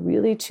 but to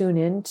really tune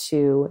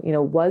into,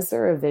 was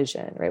there a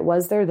vision, right?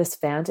 Was there this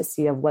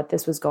fantasy of what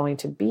this was going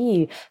to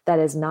be that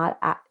is not,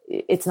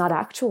 it's not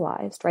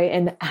actualized, right?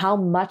 And how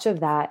much of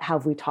that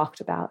have we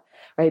talked about,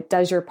 right?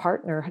 Does your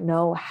partner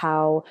know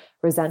how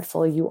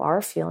resentful you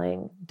are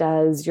feeling?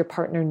 Does your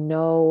partner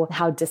know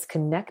how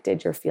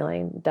disconnected you're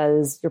feeling?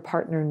 Does your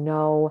partner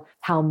know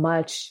how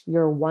much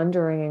you're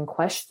wondering and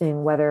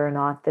questioning whether or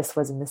not this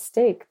was a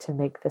mistake to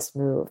make this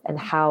move, and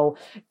how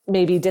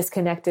maybe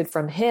disconnected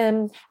from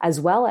him as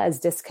well as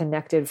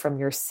disconnected from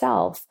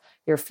yourself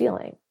you're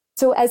feeling?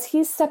 So as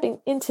he's stepping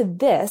into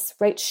this,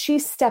 right, she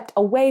stepped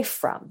away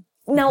from.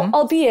 Now,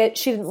 albeit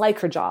she didn't like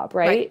her job,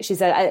 right? She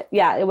said,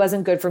 it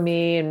wasn't good for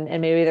me. And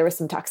maybe there was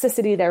some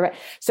toxicity there. Right?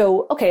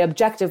 So, okay,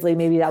 objectively,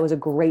 maybe that was a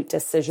great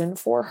decision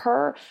for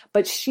her,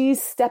 but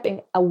she's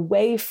stepping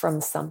away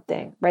from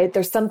something, right?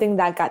 There's something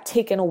that got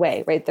taken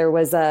away, right? There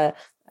was a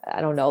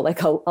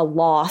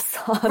loss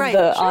on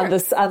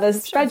the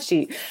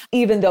spreadsheet,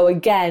 even though,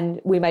 again,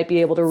 we might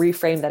be able to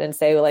reframe that and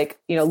say like,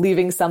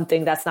 leaving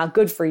something that's not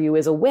good for you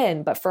is a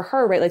win. But for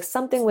her, right, like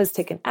something was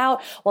taken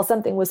out while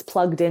something was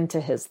plugged into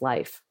his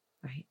life.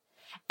 Right.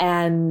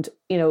 And,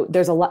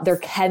 there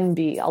can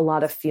be a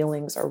lot of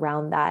feelings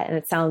around that. And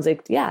it sounds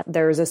like,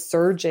 there's a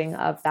surging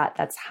of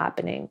that's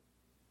happening.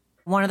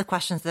 One of the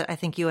questions that I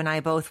think you and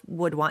I both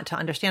would want to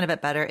understand a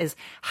bit better is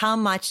how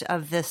much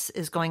of this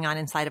is going on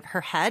inside of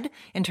her head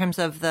in terms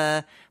of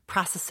the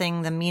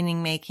processing, the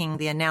meaning making,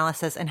 the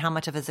analysis, and how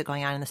much of it is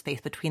going on in the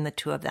space between the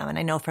two of them. And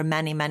I know for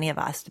many, many of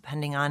us,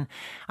 depending on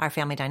our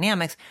family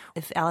dynamics,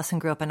 if Allison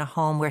grew up in a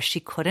home where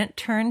she couldn't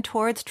turn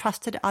towards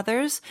trusted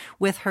others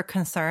with her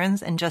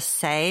concerns and just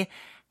say,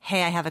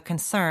 hey, I have a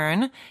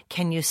concern.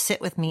 Can you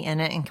sit with me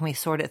in it and can we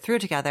sort it through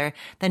together?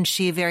 Then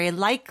she very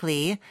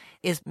likely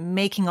is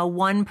making a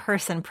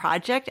one-person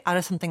project out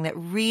of something that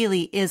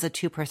really is a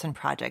two-person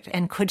project.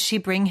 And could she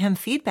bring him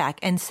feedback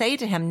and say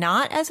to him,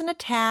 not as an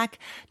attack,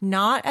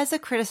 not as a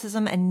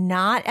criticism, and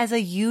not as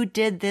a you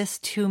did this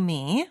to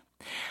me,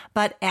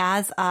 but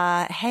as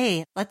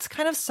hey, let's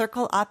kind of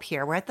circle up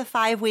here. We're at the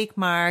 5-week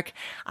mark.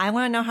 I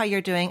want to know how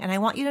you're doing, and I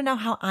want you to know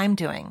how I'm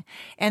doing.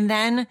 And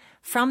then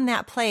from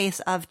that place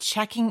of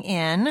checking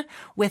in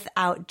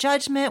without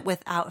judgment,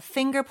 without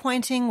finger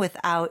pointing,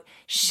 without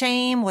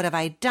shame, what have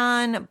I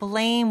done?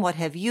 Blame, what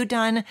have you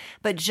done?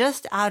 But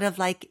just out of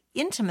like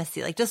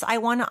intimacy, like just, I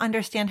want to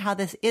understand how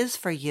this is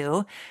for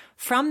you.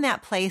 from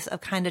that place of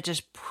kind of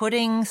just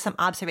putting some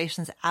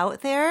observations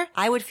out there,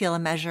 I would feel a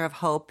measure of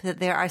hope that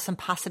there are some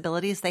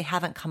possibilities they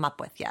haven't come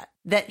up with yet,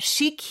 that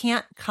she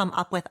can't come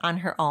up with on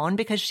her own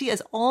because she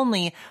is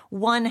only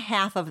one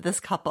half of this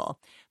couple.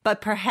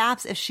 But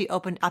perhaps if she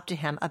opened up to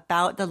him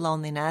about the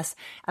loneliness,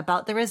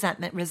 about the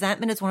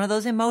resentment is one of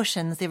those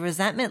emotions. The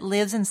resentment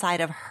lives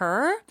inside of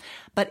her,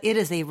 but it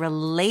is a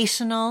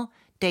relational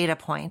data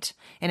point,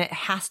 and it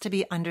has to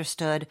be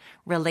understood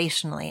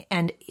relationally.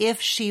 And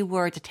if she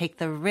were to take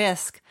the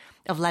risk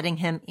of letting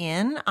him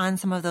in on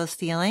some of those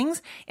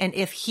feelings, and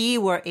if he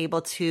were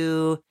able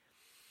to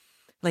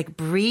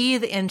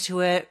breathe into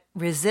it,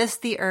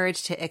 resist the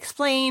urge to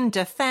explain,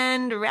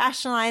 defend,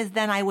 rationalize,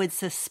 then I would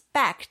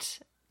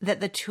suspect that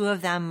the two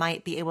of them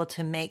might be able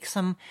to make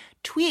some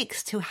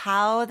tweaks to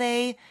how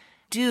they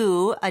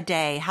do a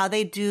day, how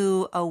they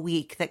do a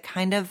week that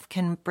kind of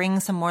can bring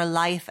some more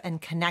life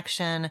and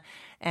connection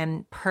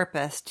and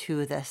purpose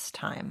to this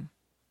time.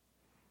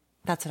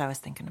 That's what I was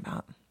thinking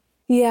about.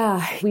 Yeah,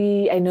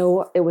 I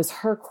know it was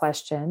her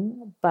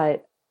question,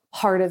 but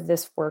part of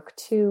this work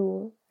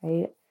too,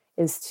 right,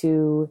 is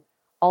to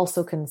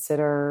also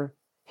consider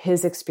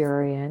his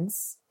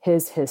experience,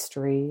 his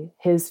history,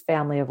 his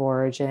family of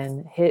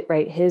origin,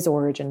 his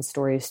origin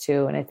stories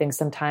too. And I think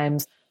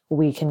sometimes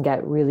we can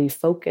get really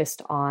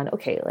focused on,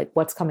 okay,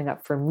 what's coming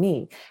up for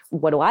me?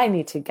 What do I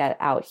need to get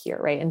out here,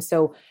 right? And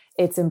so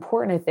it's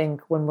important, I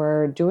think, when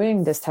we're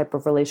doing this type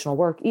of relational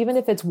work, even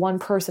if it's one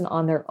person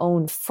on their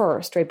own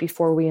first, right,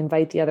 before we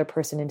invite the other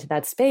person into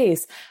that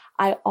space,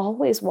 I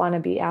always want to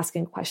be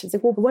asking questions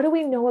well, what do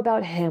we know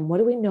about him? What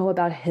do we know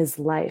about his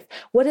life?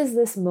 What is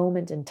this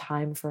moment in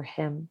time for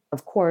him?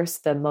 Of course,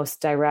 the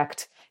most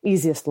direct,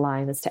 easiest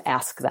line is to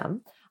ask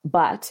them.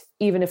 But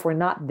even if we're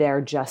not there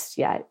just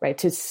yet, right,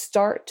 to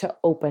start to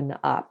open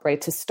up,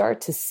 right, to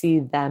start to see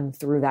them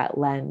through that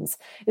lens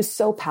is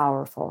so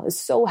powerful, is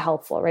so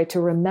helpful, right, to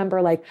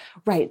remember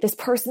right, this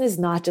person is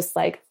not just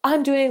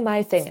I'm doing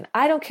my thing and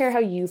I don't care how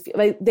you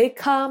feel. They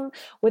come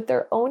with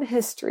their own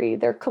history,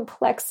 their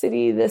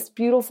complexity, this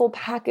beautiful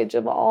package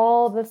of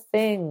all the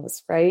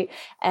things, right?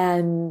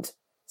 And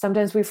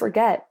sometimes we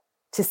forget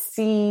to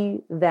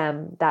see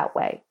them that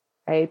way.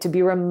 Right? To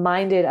be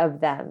reminded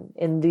of them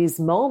in these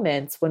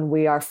moments when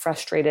we are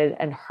frustrated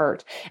and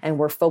hurt and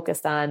we're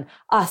focused on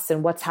us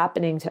and what's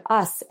happening to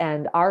us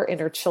and our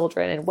inner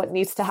children and what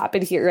needs to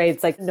happen here,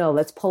 right? It's no,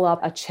 let's pull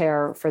up a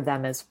chair for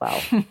them as well.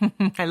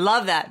 I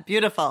love that.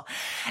 Beautiful.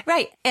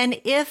 Right. And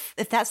if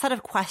that set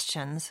of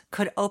questions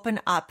could open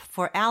up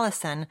for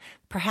Allison,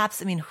 perhaps,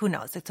 who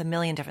knows? It's a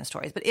million different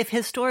stories. But if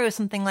his story was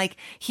something like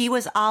he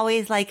was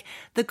always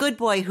the good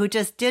boy who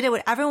just did it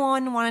what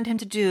everyone wanted him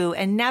to do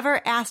and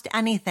never asked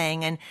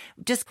anything and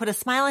just put a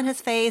smile on his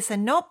face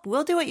and nope,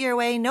 we'll do it your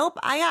way. Nope,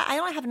 I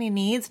don't have any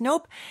needs.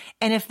 Nope.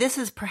 And if this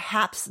is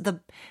perhaps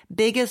the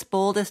biggest,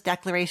 boldest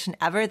declaration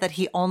ever that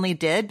he only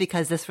did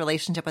because this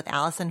relationship with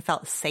Allison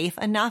felt safe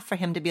enough for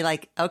him to be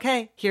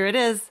okay, here it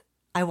is.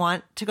 I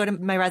want to go to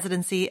my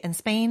residency in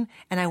Spain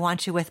and I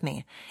want you with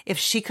me. If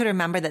she could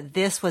remember that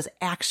this was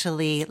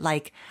actually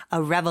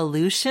a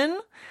revolution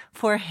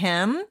for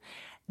him,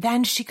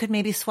 then she could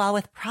maybe swell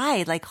with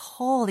pride.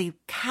 Holy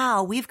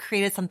cow, we've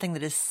created something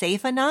that is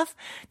safe enough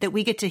that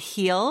we get to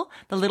heal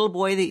the little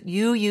boy that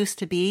you used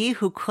to be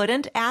who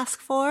couldn't ask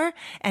for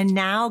and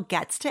now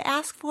gets to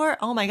ask for.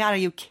 Oh my God, are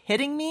you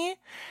kidding me?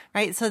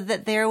 Right? So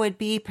that there would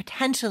be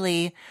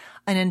potentially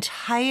an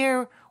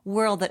entire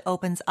world that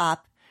opens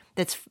up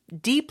that's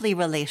deeply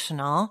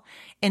relational,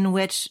 in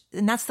which,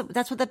 and that's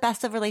what the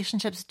best of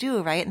relationships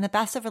do, right? In the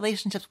best of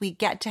relationships, we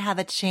get to have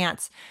a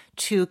chance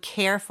to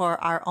care for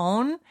our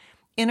own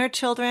inner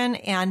children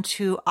and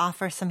to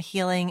offer some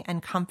healing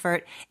and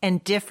comfort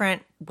and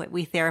different, what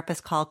we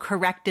therapists call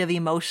corrective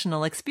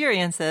emotional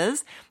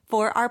experiences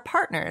for our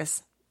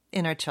partners'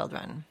 inner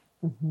children.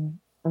 Mm-hmm.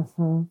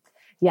 Mm-hmm.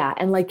 Yeah.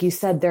 And like you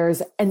said,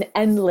 there's an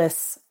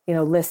endless,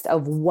 list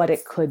of what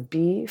it could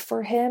be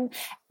for him.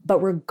 But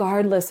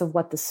regardless of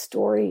what the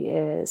story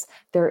is,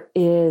 there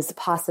is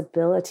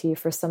possibility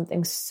for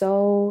something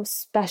so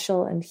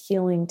special and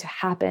healing to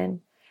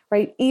happen,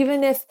 right?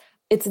 Even if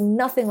it's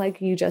nothing like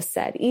you just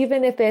said,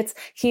 even if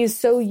he's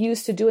so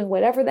used to doing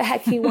whatever the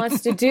heck he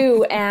wants to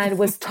do and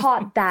was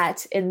taught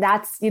that, and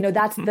that's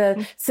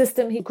the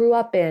system he grew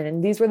up in.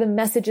 And these were the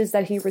messages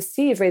that he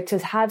received, right? To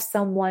have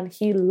someone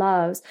he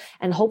loves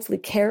and hopefully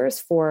cares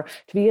for,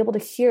 to be able to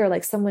hear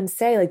someone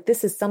say,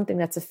 this is something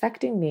that's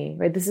affecting me,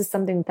 right? This is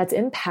something that's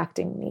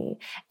impacting me.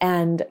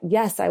 And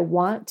yes, I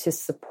want to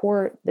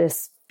support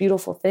this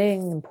beautiful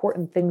thing,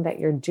 important thing that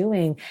you're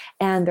doing.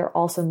 And there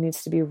also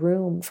needs to be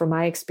room for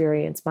my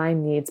experience, my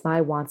needs,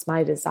 my wants,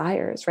 my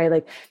desires,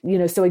 right?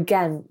 So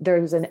again,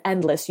 there's an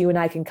endless, you and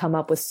I can come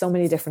up with so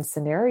many different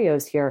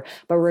scenarios here,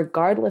 but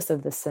regardless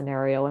of the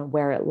scenario and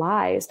where it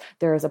lies,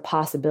 there is a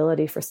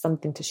possibility for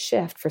something to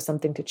shift, for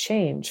something to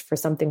change, for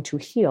something to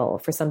heal,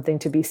 for something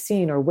to be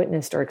seen or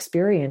witnessed or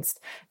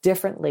experienced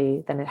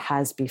differently than it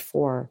has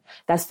before.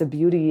 That's the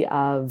beauty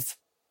of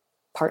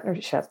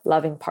partnership,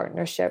 loving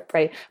partnership,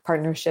 right?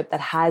 Partnership that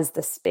has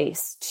the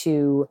space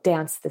to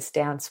dance this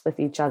dance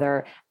with each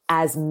other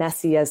as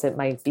messy as it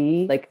might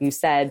be, like you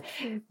said,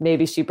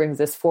 maybe she brings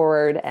this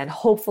forward and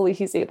hopefully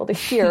he's able to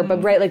hear,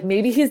 but right, like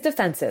maybe he's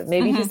defensive.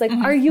 Maybe he's like,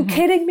 are you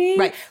kidding me?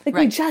 Right, like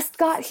right. we just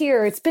got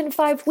here. It's been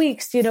 5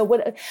 weeks,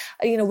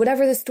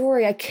 whatever the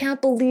story. I can't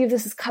believe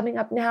this is coming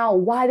up now.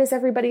 Why does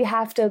everybody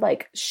have to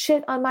like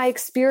shit on my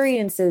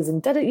experiences?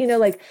 And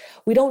like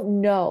we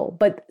don't know,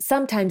 but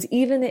sometimes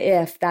even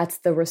if that's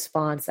the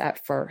response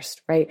at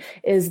first, right?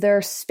 Is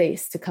there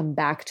space to come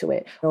back to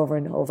it over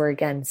and over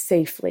again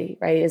safely,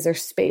 right? Is there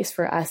space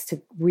for us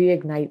to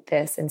reignite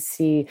this and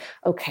see,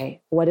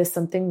 okay, what is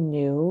something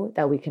new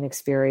that we can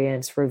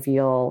experience,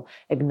 reveal,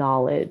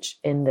 acknowledge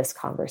in this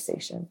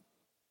conversation?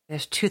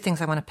 There's 2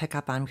 things I want to pick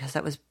up on because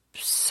that was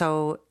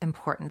so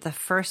important. The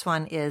first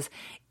one is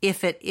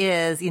if it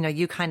is,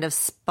 you kind of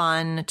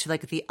spun to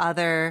like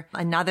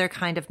another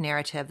kind of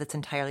narrative that's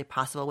entirely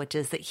possible, which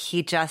is that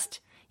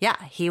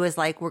he was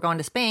like, we're going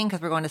to Spain because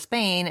we're going to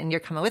Spain and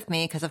you're coming with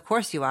me because of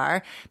course you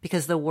are,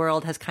 because the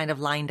world has kind of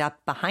lined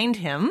up behind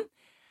him.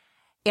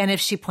 And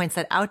if she points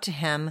that out to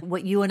him,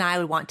 what you and I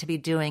would want to be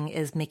doing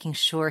is making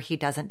sure he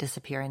doesn't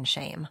disappear in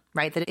shame,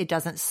 right? That it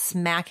doesn't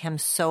smack him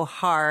so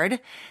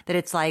hard that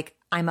it's like,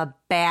 I'm a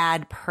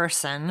bad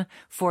person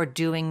for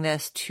doing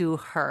this to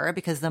her,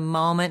 because the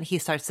moment he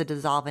starts to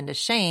dissolve into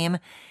shame,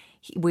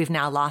 we've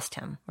now lost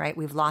him, right?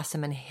 We've lost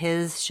him in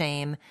his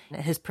shame,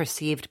 his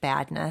perceived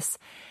badness.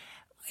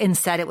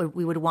 Instead,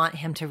 we would want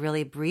him to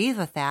really breathe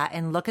with that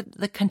and look at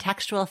the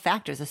contextual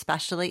factors,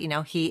 especially,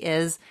 he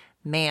is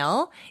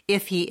male.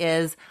 If he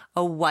is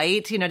a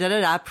white,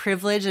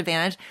 privilege,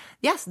 advantage,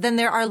 yes, then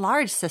there are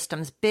large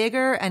systems,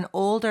 bigger and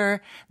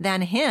older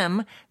than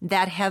him,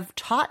 that have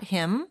taught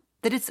him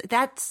that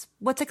that's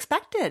what's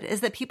expected, is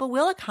that people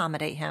will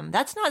accommodate him.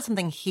 That's not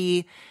something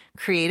he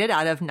created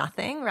out of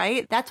nothing,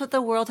 right? That's what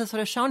the world has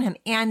sort of shown him.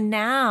 And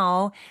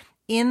now,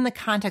 in the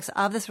context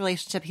of this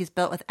relationship he's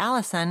built with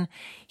Allison,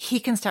 he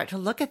can start to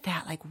look at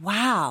that like,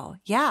 wow,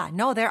 yeah,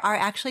 no, there are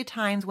actually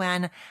times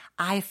when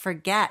I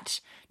forget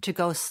to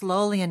go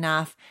slowly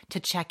enough to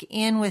check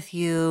in with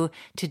you,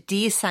 to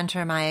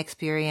decenter my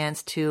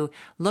experience, to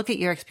look at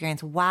your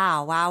experience.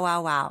 Wow, wow,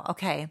 wow, wow.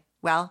 Okay,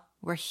 well,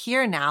 we're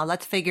here now.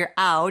 Let's figure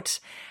out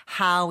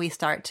how we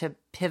start to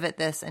pivot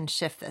this and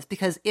shift this.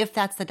 Because if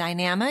that's the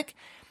dynamic,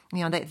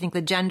 I think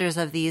the genders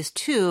of these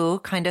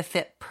 2 kind of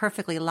fit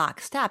perfectly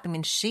lockstep. I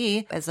mean,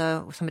 she, as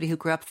somebody who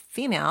grew up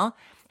female,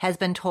 has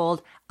been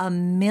told a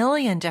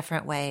million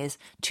different ways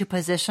to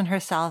position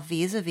herself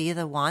vis-a-vis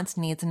the wants,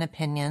 needs, and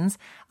opinions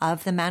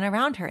of the men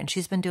around her. And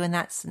she's been doing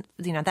that,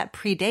 that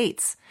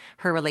predates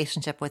her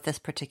relationship with this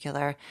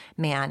particular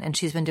man. And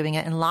she's been doing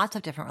it in lots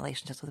of different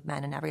relationships with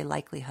men in every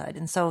likelihood.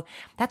 And so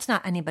that's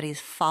not anybody's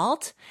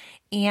fault.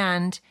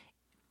 And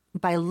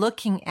by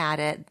looking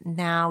at it,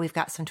 now we've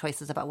got some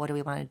choices about what do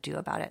we want to do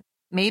about it.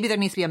 Maybe there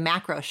needs to be a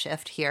macro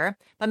shift here,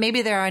 but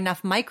maybe there are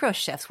enough micro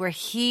shifts where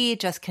he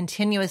just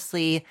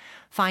continuously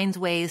finds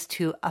ways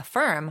to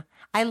affirm,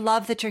 I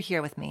love that you're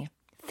here with me.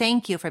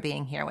 Thank you for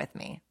being here with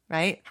me,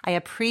 right? I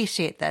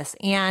appreciate this.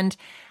 And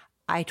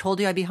I told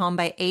you I'd be home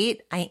by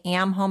 8. I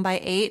am home by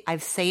 8.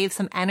 I've saved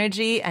some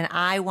energy and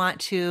I want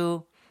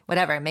to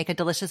make a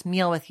delicious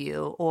meal with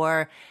you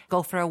or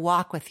go for a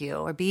walk with you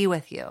or be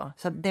with you.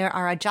 So there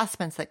are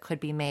adjustments that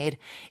could be made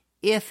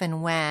if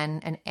and when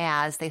and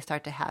as they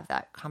start to have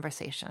that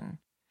conversation.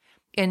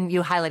 And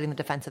you highlighting the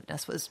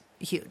defensiveness was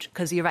huge,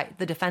 because you're right.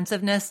 The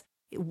defensiveness,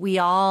 we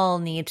all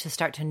need to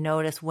start to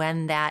notice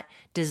when that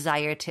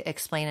desire to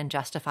explain and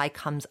justify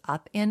comes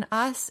up in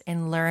us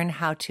and learn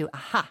how to,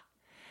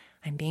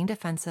 I'm being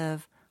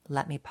defensive.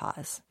 Let me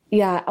pause.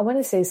 Yeah, I want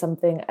to say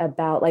something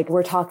about, like,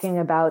 we're talking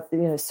about,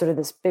 sort of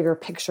this bigger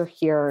picture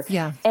here.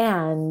 Yeah.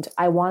 And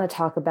I want to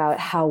talk about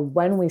how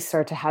when we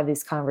start to have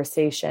these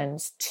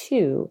conversations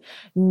too,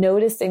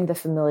 noticing the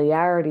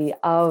familiarity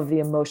of the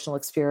emotional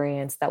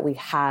experience that we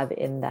have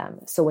in them.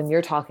 So when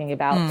you're talking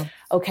about,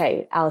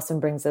 okay, Allison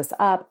brings this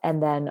up,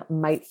 and then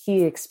might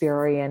he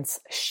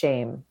experience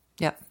shame?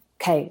 Yep.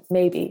 Okay,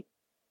 maybe.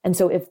 And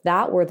so if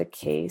that were the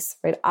case,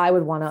 right, I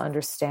would want to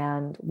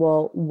understand,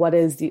 well, what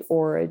is the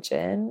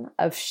origin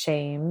of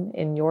shame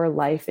in your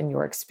life, in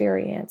your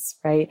experience,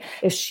 right?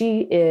 If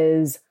she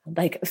is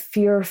like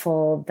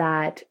fearful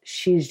that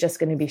she's just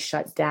going to be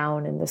shut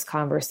down in this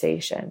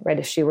conversation, right?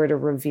 If she were to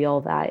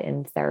reveal that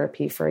in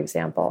therapy, for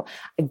example,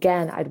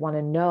 again, I'd want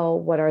to know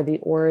what are the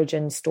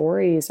origin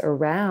stories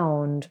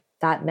around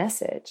that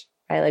message.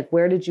 Right? Like,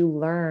 where did you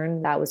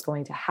learn that was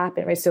going to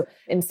happen? Right. So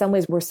in some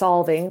ways, we're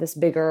solving this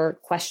bigger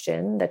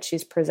question that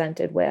she's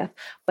presented with,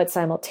 but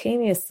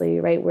simultaneously,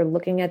 right, we're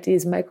looking at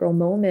these micro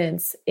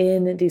moments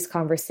in these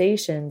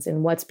conversations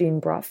and what's being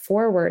brought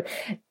forward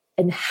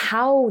and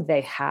how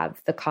they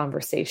have the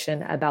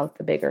conversation about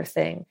the bigger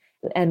thing.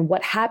 And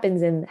what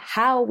happens in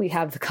how we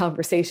have the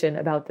conversation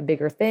about the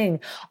bigger thing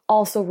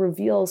also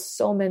reveals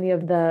so many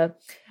of the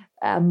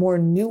more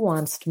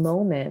nuanced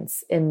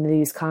moments in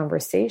these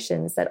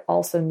conversations that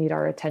also need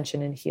our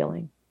attention and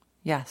healing.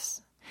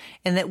 Yes.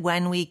 And that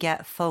when we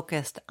get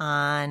focused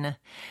on,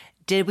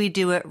 did we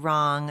do it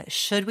wrong?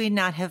 Should we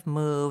not have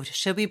moved?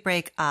 Should we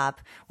break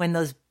up? When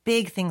those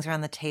big things are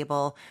on the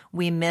table,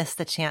 we miss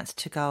the chance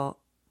to go,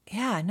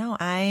 yeah, no,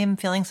 I'm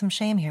feeling some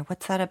shame here.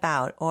 What's that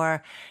about?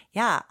 Or,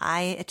 yeah,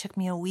 it took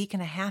me a week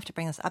and a half to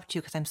bring this up to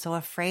you because I'm so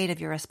afraid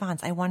of your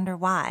response. I wonder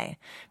why,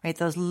 right?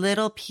 Those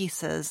little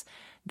pieces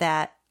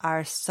that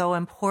are so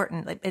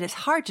important. It is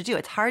hard to do.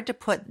 It's hard to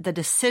put the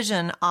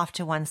decision off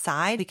to one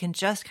side. We can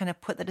just kind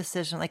of put the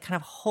decision, like kind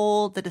of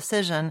hold the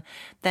decision.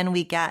 Then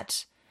we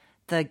get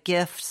the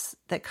gifts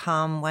that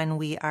come when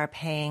we are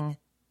paying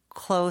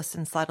close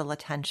and subtle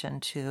attention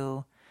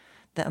to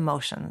the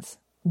emotions.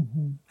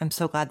 Mm-hmm. I'm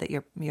so glad that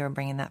you're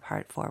bringing that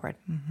part forward.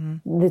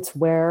 Mm-hmm. It's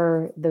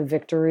where the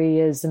victory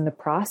is in the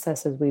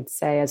process, as we'd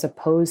say, as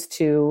opposed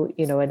to,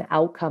 an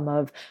outcome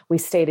of we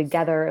stay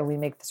together and we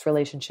make this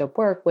relationship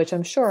work, which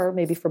I'm sure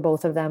maybe for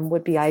both of them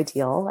would be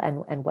ideal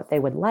and what they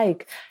would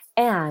like.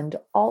 And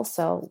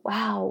also,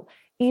 wow,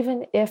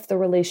 even if the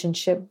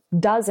relationship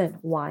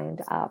doesn't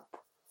wind up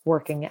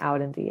working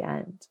out in the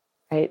end,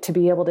 right? To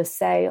be able to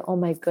say, oh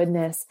my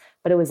goodness,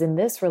 but it was in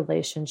this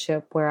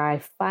relationship where I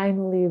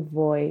finally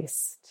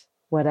voiced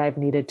what I've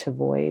needed to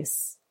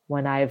voice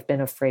when I've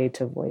been afraid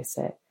to voice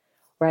it,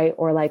 right?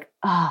 Or like,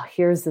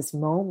 here's this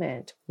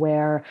moment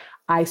where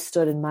I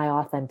stood in my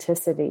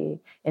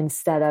authenticity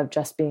instead of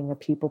just being a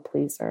people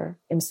pleaser.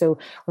 And so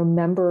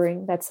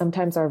remembering that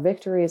sometimes our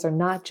victories are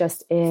not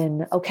just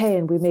in, okay,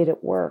 and we made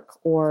it work,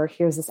 or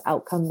here's this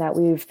outcome that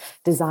we've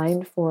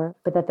designed for,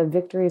 but that the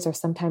victories are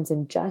sometimes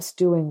in just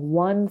doing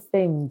one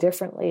thing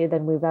differently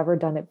than we've ever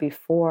done it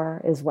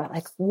before is what,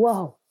 like,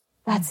 whoa,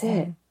 that's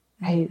it,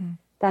 right? Mm-hmm.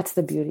 That's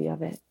the beauty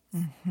of it.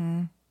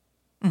 Mm-hmm.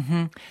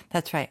 Mm-hmm.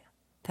 That's right.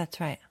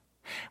 That's right.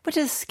 Which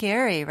is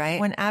scary,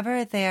 right?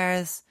 Whenever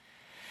there's,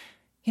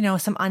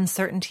 some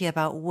uncertainty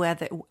about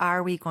whether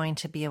are we going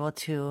to be able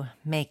to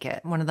make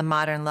it. One of the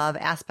modern love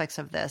aspects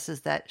of this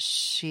is that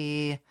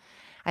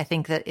I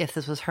think that if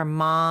this was her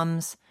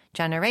mom's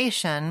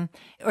generation,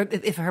 or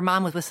if her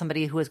mom was with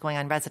somebody who was going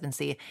on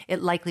residency,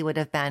 it likely would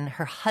have been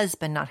her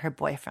husband, not her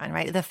boyfriend,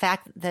 right? The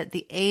fact that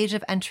the age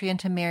of entry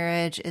into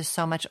marriage is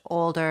so much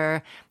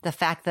older, the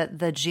fact that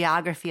the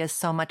geography is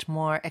so much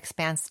more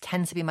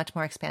tends to be much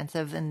more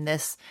expansive in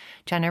this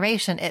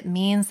generation, it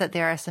means that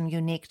there are some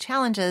unique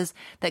challenges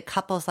that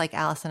couples like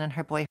Allison and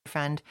her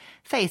boyfriend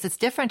face. It's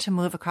different to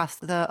move across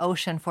the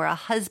ocean for a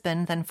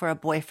husband than for a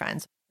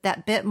boyfriend.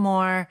 That bit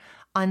more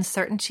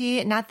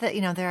uncertainty, not that,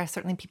 there are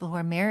certainly people who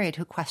are married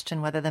who question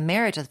whether the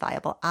marriage is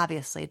viable,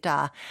 obviously,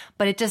 duh.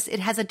 But it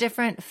has a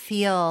different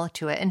feel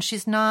to it. And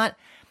she's not,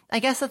 I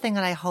guess the thing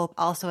that I hope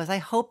also is I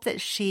hope that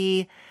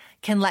she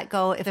can let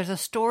go. If there's a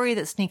story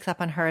that sneaks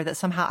up on her that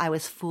somehow I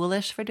was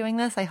foolish for doing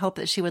this, I hope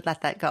that she would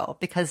let that go,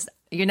 because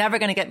you're never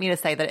going to get me to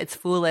say that it's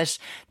foolish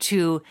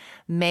to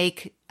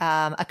make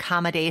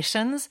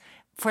accommodations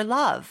for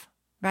love.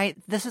 Right?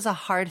 This is a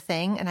hard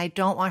thing, and I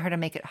don't want her to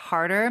make it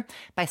harder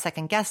by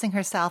second-guessing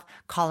herself,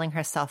 calling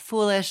herself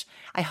foolish.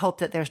 I hope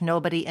that there's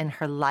nobody in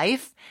her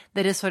life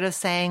that is sort of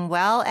saying,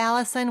 well,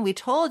 Allison, we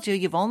told you,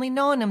 you've only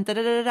known him,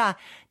 da-da-da-da.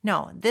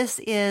 No,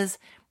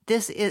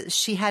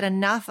 she had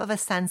enough of a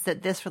sense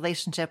that this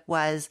relationship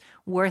was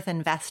worth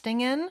investing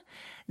in,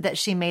 that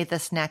she made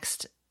this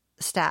next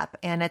step.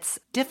 And it's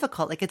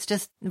difficult. Like, it's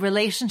just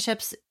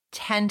relationships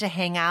tend to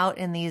hang out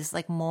in these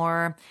like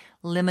more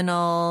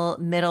liminal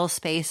middle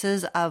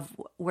spaces of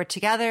we're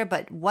together,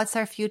 but what's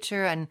our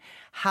future and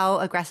how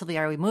aggressively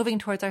are we moving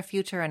towards our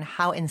future and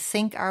how in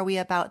sync are we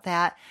about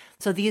that?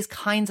 So these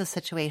kinds of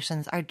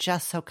situations are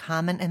just so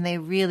common, and they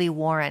really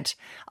warrant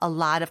a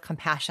lot of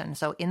compassion.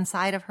 So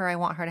inside of her, I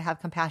want her to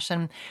have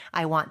compassion.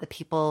 I want the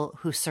people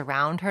who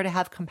surround her to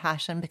have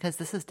compassion, because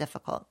this is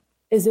difficult.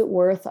 Is it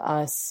worth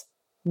us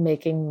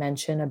making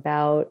mention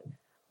about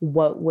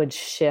what would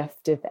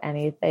shift, if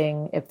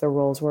anything, if the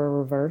roles were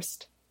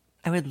reversed?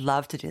 I would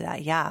love to do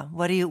that. Yeah.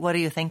 What are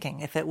you thinking?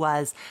 If it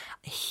was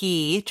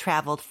he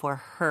traveled for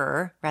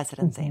her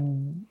residency,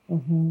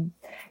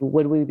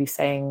 would we be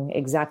saying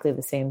exactly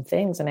the same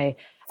things? And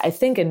I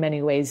think in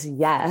many ways,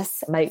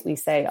 yes. Might we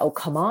say, oh,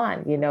 come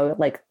on,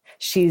 like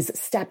she's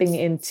stepping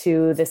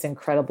into this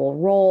incredible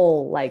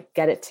role, like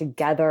get it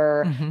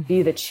together,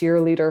 be the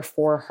cheerleader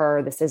for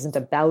her. This isn't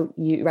about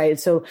you, right?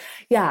 So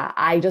yeah,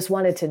 I just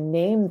wanted to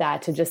name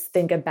that, to just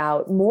think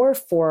about more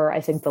for, I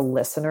think, the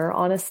listener,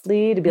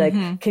 honestly, to be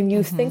like, can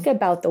you think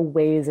about the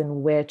ways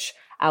in which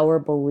our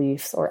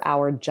beliefs or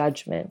our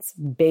judgments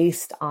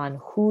based on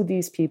who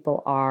these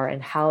people are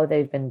and how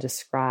they've been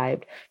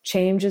described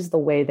changes the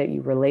way that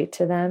you relate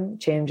to them,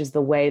 changes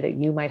the way that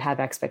you might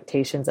have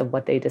expectations of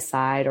what they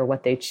decide or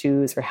what they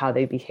choose or how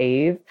they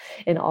behave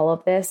in all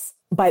of this.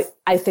 But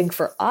I think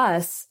for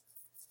us,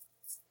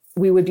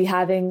 we would be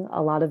having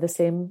a lot of the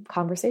same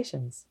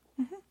conversations.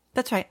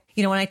 That's right.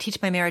 When I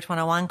teach my Marriage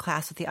 101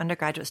 class with the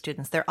undergraduate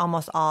students, they're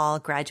almost all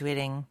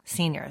graduating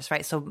seniors,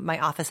 right? So my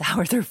office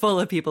hours are full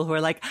of people who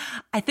are like,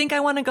 I think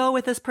I want to go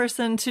with this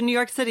person to New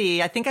York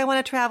City. I think I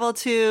want to travel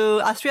to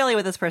Australia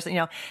with this person.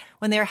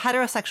 When they're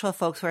heterosexual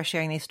folks who are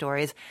sharing these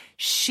stories,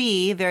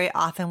 she very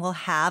often will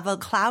have a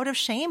cloud of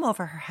shame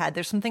over her head.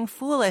 There's something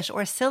foolish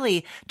or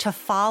silly to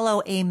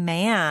follow a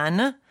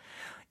man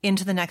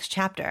into the next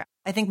chapter.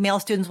 I think male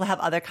students will have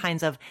other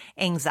kinds of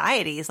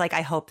anxieties, like,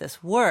 I hope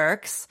this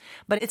works,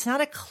 but it's not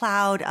a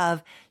cloud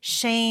of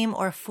shame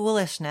or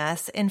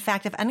foolishness. In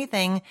fact, if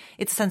anything,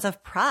 it's a sense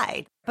of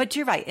pride. But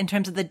you're right, in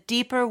terms of the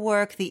deeper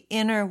work, the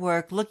inner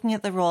work, looking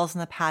at the roles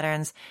and the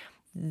patterns,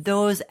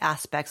 those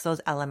aspects,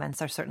 those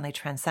elements are certainly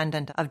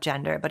transcendent of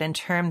gender. But in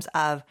terms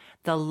of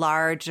the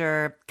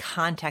larger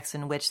context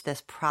in which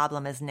this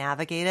problem is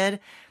navigated,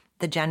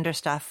 the gender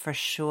stuff for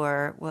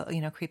sure will,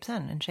 creeps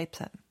in and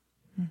shapes it.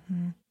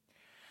 Mm-hmm.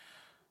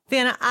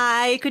 Vienna,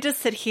 I could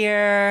just sit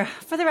here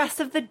for the rest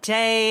of the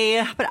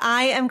day, but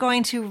I am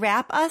going to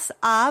wrap us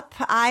up.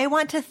 I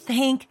want to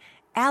thank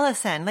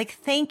Allison.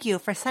 Thank you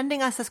for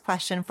sending us this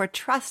question, for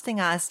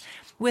trusting us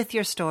with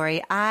your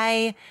story.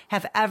 I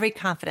have every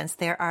confidence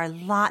there are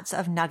lots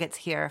of nuggets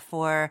here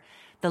for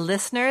the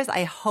listeners.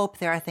 I hope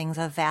there are things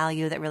of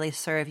value that really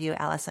serve you,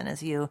 Allison,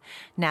 as you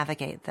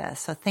navigate this.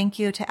 So thank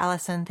you to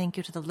Allison. Thank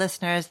you to the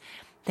listeners.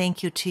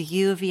 Thank you to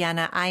you,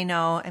 Vienna. I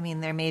know,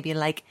 there may be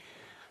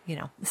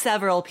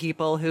several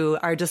people who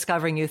are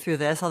discovering you through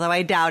this, although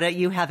I doubt it.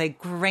 You have a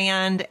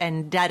grand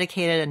and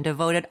dedicated and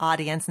devoted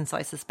audience. And so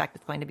I suspect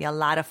it's going to be a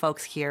lot of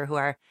folks here who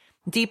are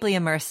deeply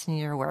immersed in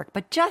your work.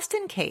 But just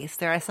in case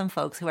there are some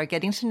folks who are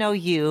getting to know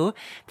you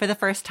for the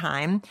first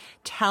time,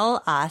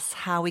 tell us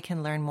how we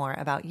can learn more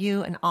about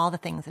you and all the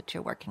things that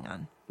you're working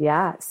on.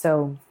 Yeah.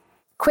 So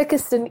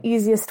quickest and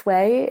easiest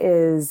way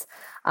is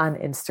on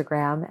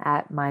Instagram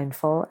at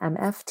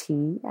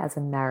mindfulmft, as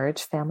in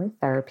marriage family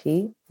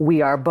therapy.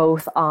 We are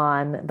both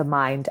on the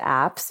Mind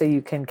app, so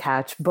you can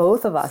catch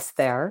both of us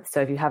there. So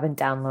if you haven't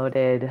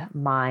downloaded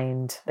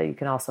Mind, you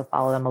can also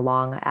follow them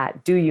along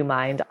at Do You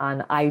Mind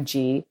on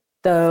IG.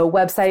 The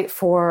website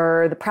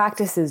for the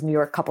practice is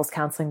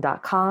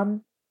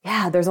newyorkcouplescounseling.com.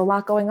 Yeah, there's a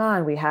lot going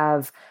on. We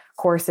have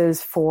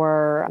courses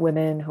for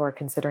women who are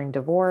considering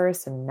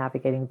divorce and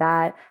navigating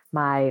that.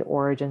 My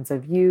Origins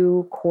of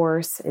You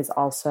course is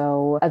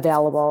also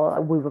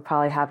available. We would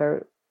probably have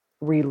it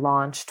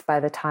relaunched by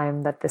the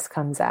time that this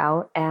comes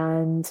out.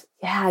 And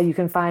yeah, you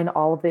can find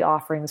all of the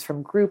offerings,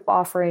 from group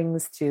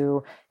offerings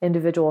to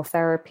individual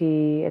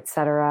therapy,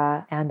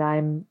 etc. And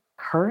I'm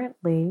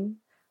currently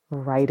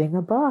writing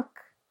a book.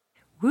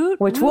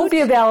 Which won't be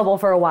available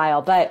for a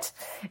while, but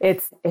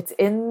it's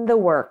in the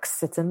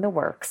works. It's in the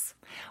works.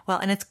 Well,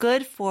 and it's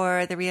good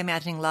for the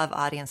Reimagining Love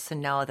audience to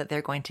know that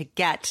they're going to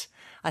get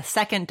a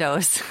second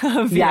dose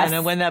of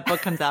Vienna when that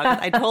book comes out.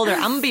 I told her,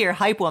 I'm going to be your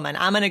hype woman.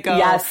 I'm going to go.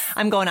 Yes.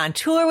 I'm going on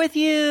tour with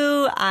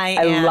you. I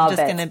am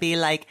just going to be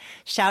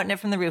shouting it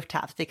from the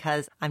rooftops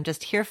because I'm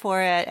just here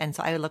for it. And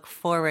so I look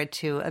forward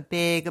to a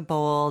big,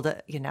 bold,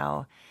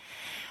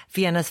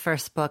 Vienna's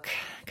first book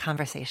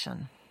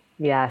conversation.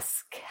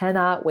 Yes,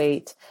 cannot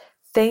wait.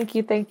 Thank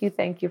you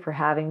for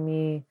having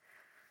me.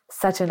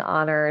 Such an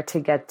honor to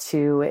get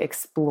to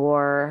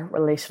explore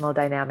relational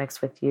dynamics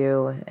with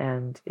you.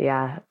 And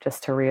yeah,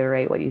 just to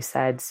reiterate what you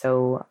said,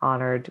 so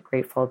honored,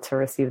 grateful to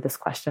receive this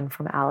question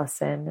from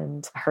Allison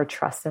and her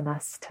trust in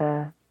us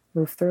to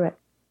move through it.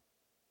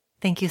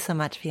 Thank you so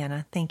much,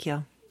 Vienna. Thank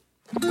you.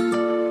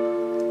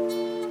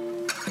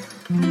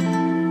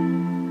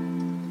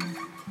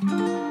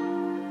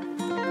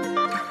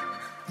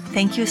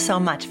 Thank you so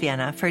much,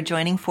 Vienna, for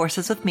joining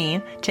forces with me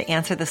to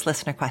answer this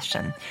listener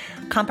question.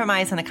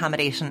 Compromise and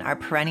accommodation are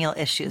perennial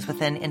issues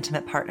within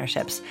intimate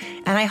partnerships,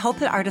 and I hope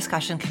that our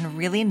discussion can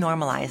really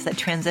normalize that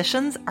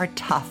transitions are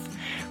tough.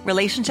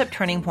 Relationship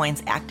turning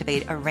points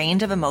activate a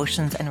range of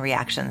emotions and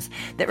reactions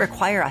that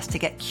require us to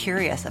get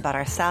curious about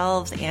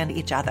ourselves and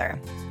each other.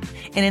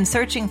 And in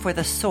searching for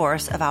the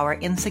source of our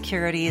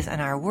insecurities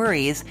and our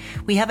worries,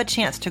 we have a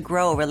chance to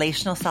grow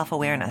relational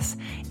self-awareness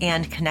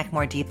and connect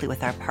more deeply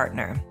with our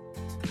partner.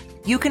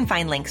 You can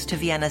find links to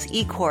Vienna's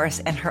e-course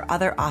and her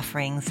other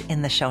offerings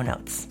in the show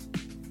notes.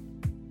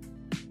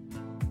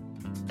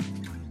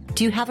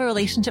 Do you have a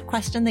relationship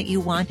question that you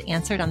want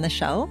answered on the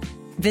show?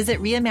 Visit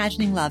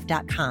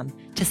reimagininglove.com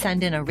to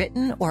send in a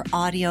written or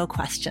audio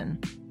question.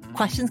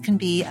 Questions can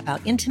be about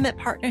intimate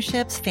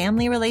partnerships,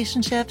 family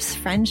relationships,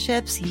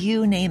 friendships,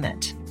 you name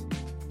it.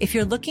 If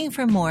you're looking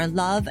for more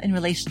love and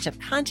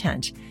relationship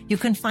content, you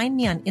can find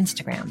me on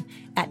Instagram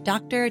at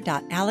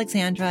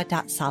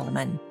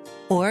dr.alexandra.solomon.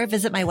 Or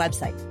visit my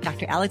website,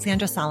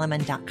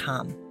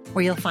 dralexandrasolomon.com,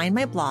 where you'll find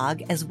my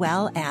blog as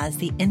well as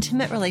the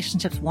Intimate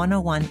Relationships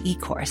 101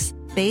 e-course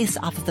based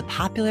off of the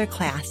popular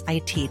class I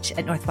teach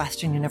at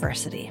Northwestern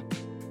University.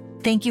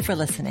 Thank you for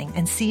listening,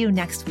 and see you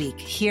next week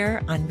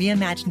here on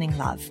Reimagining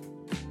Love.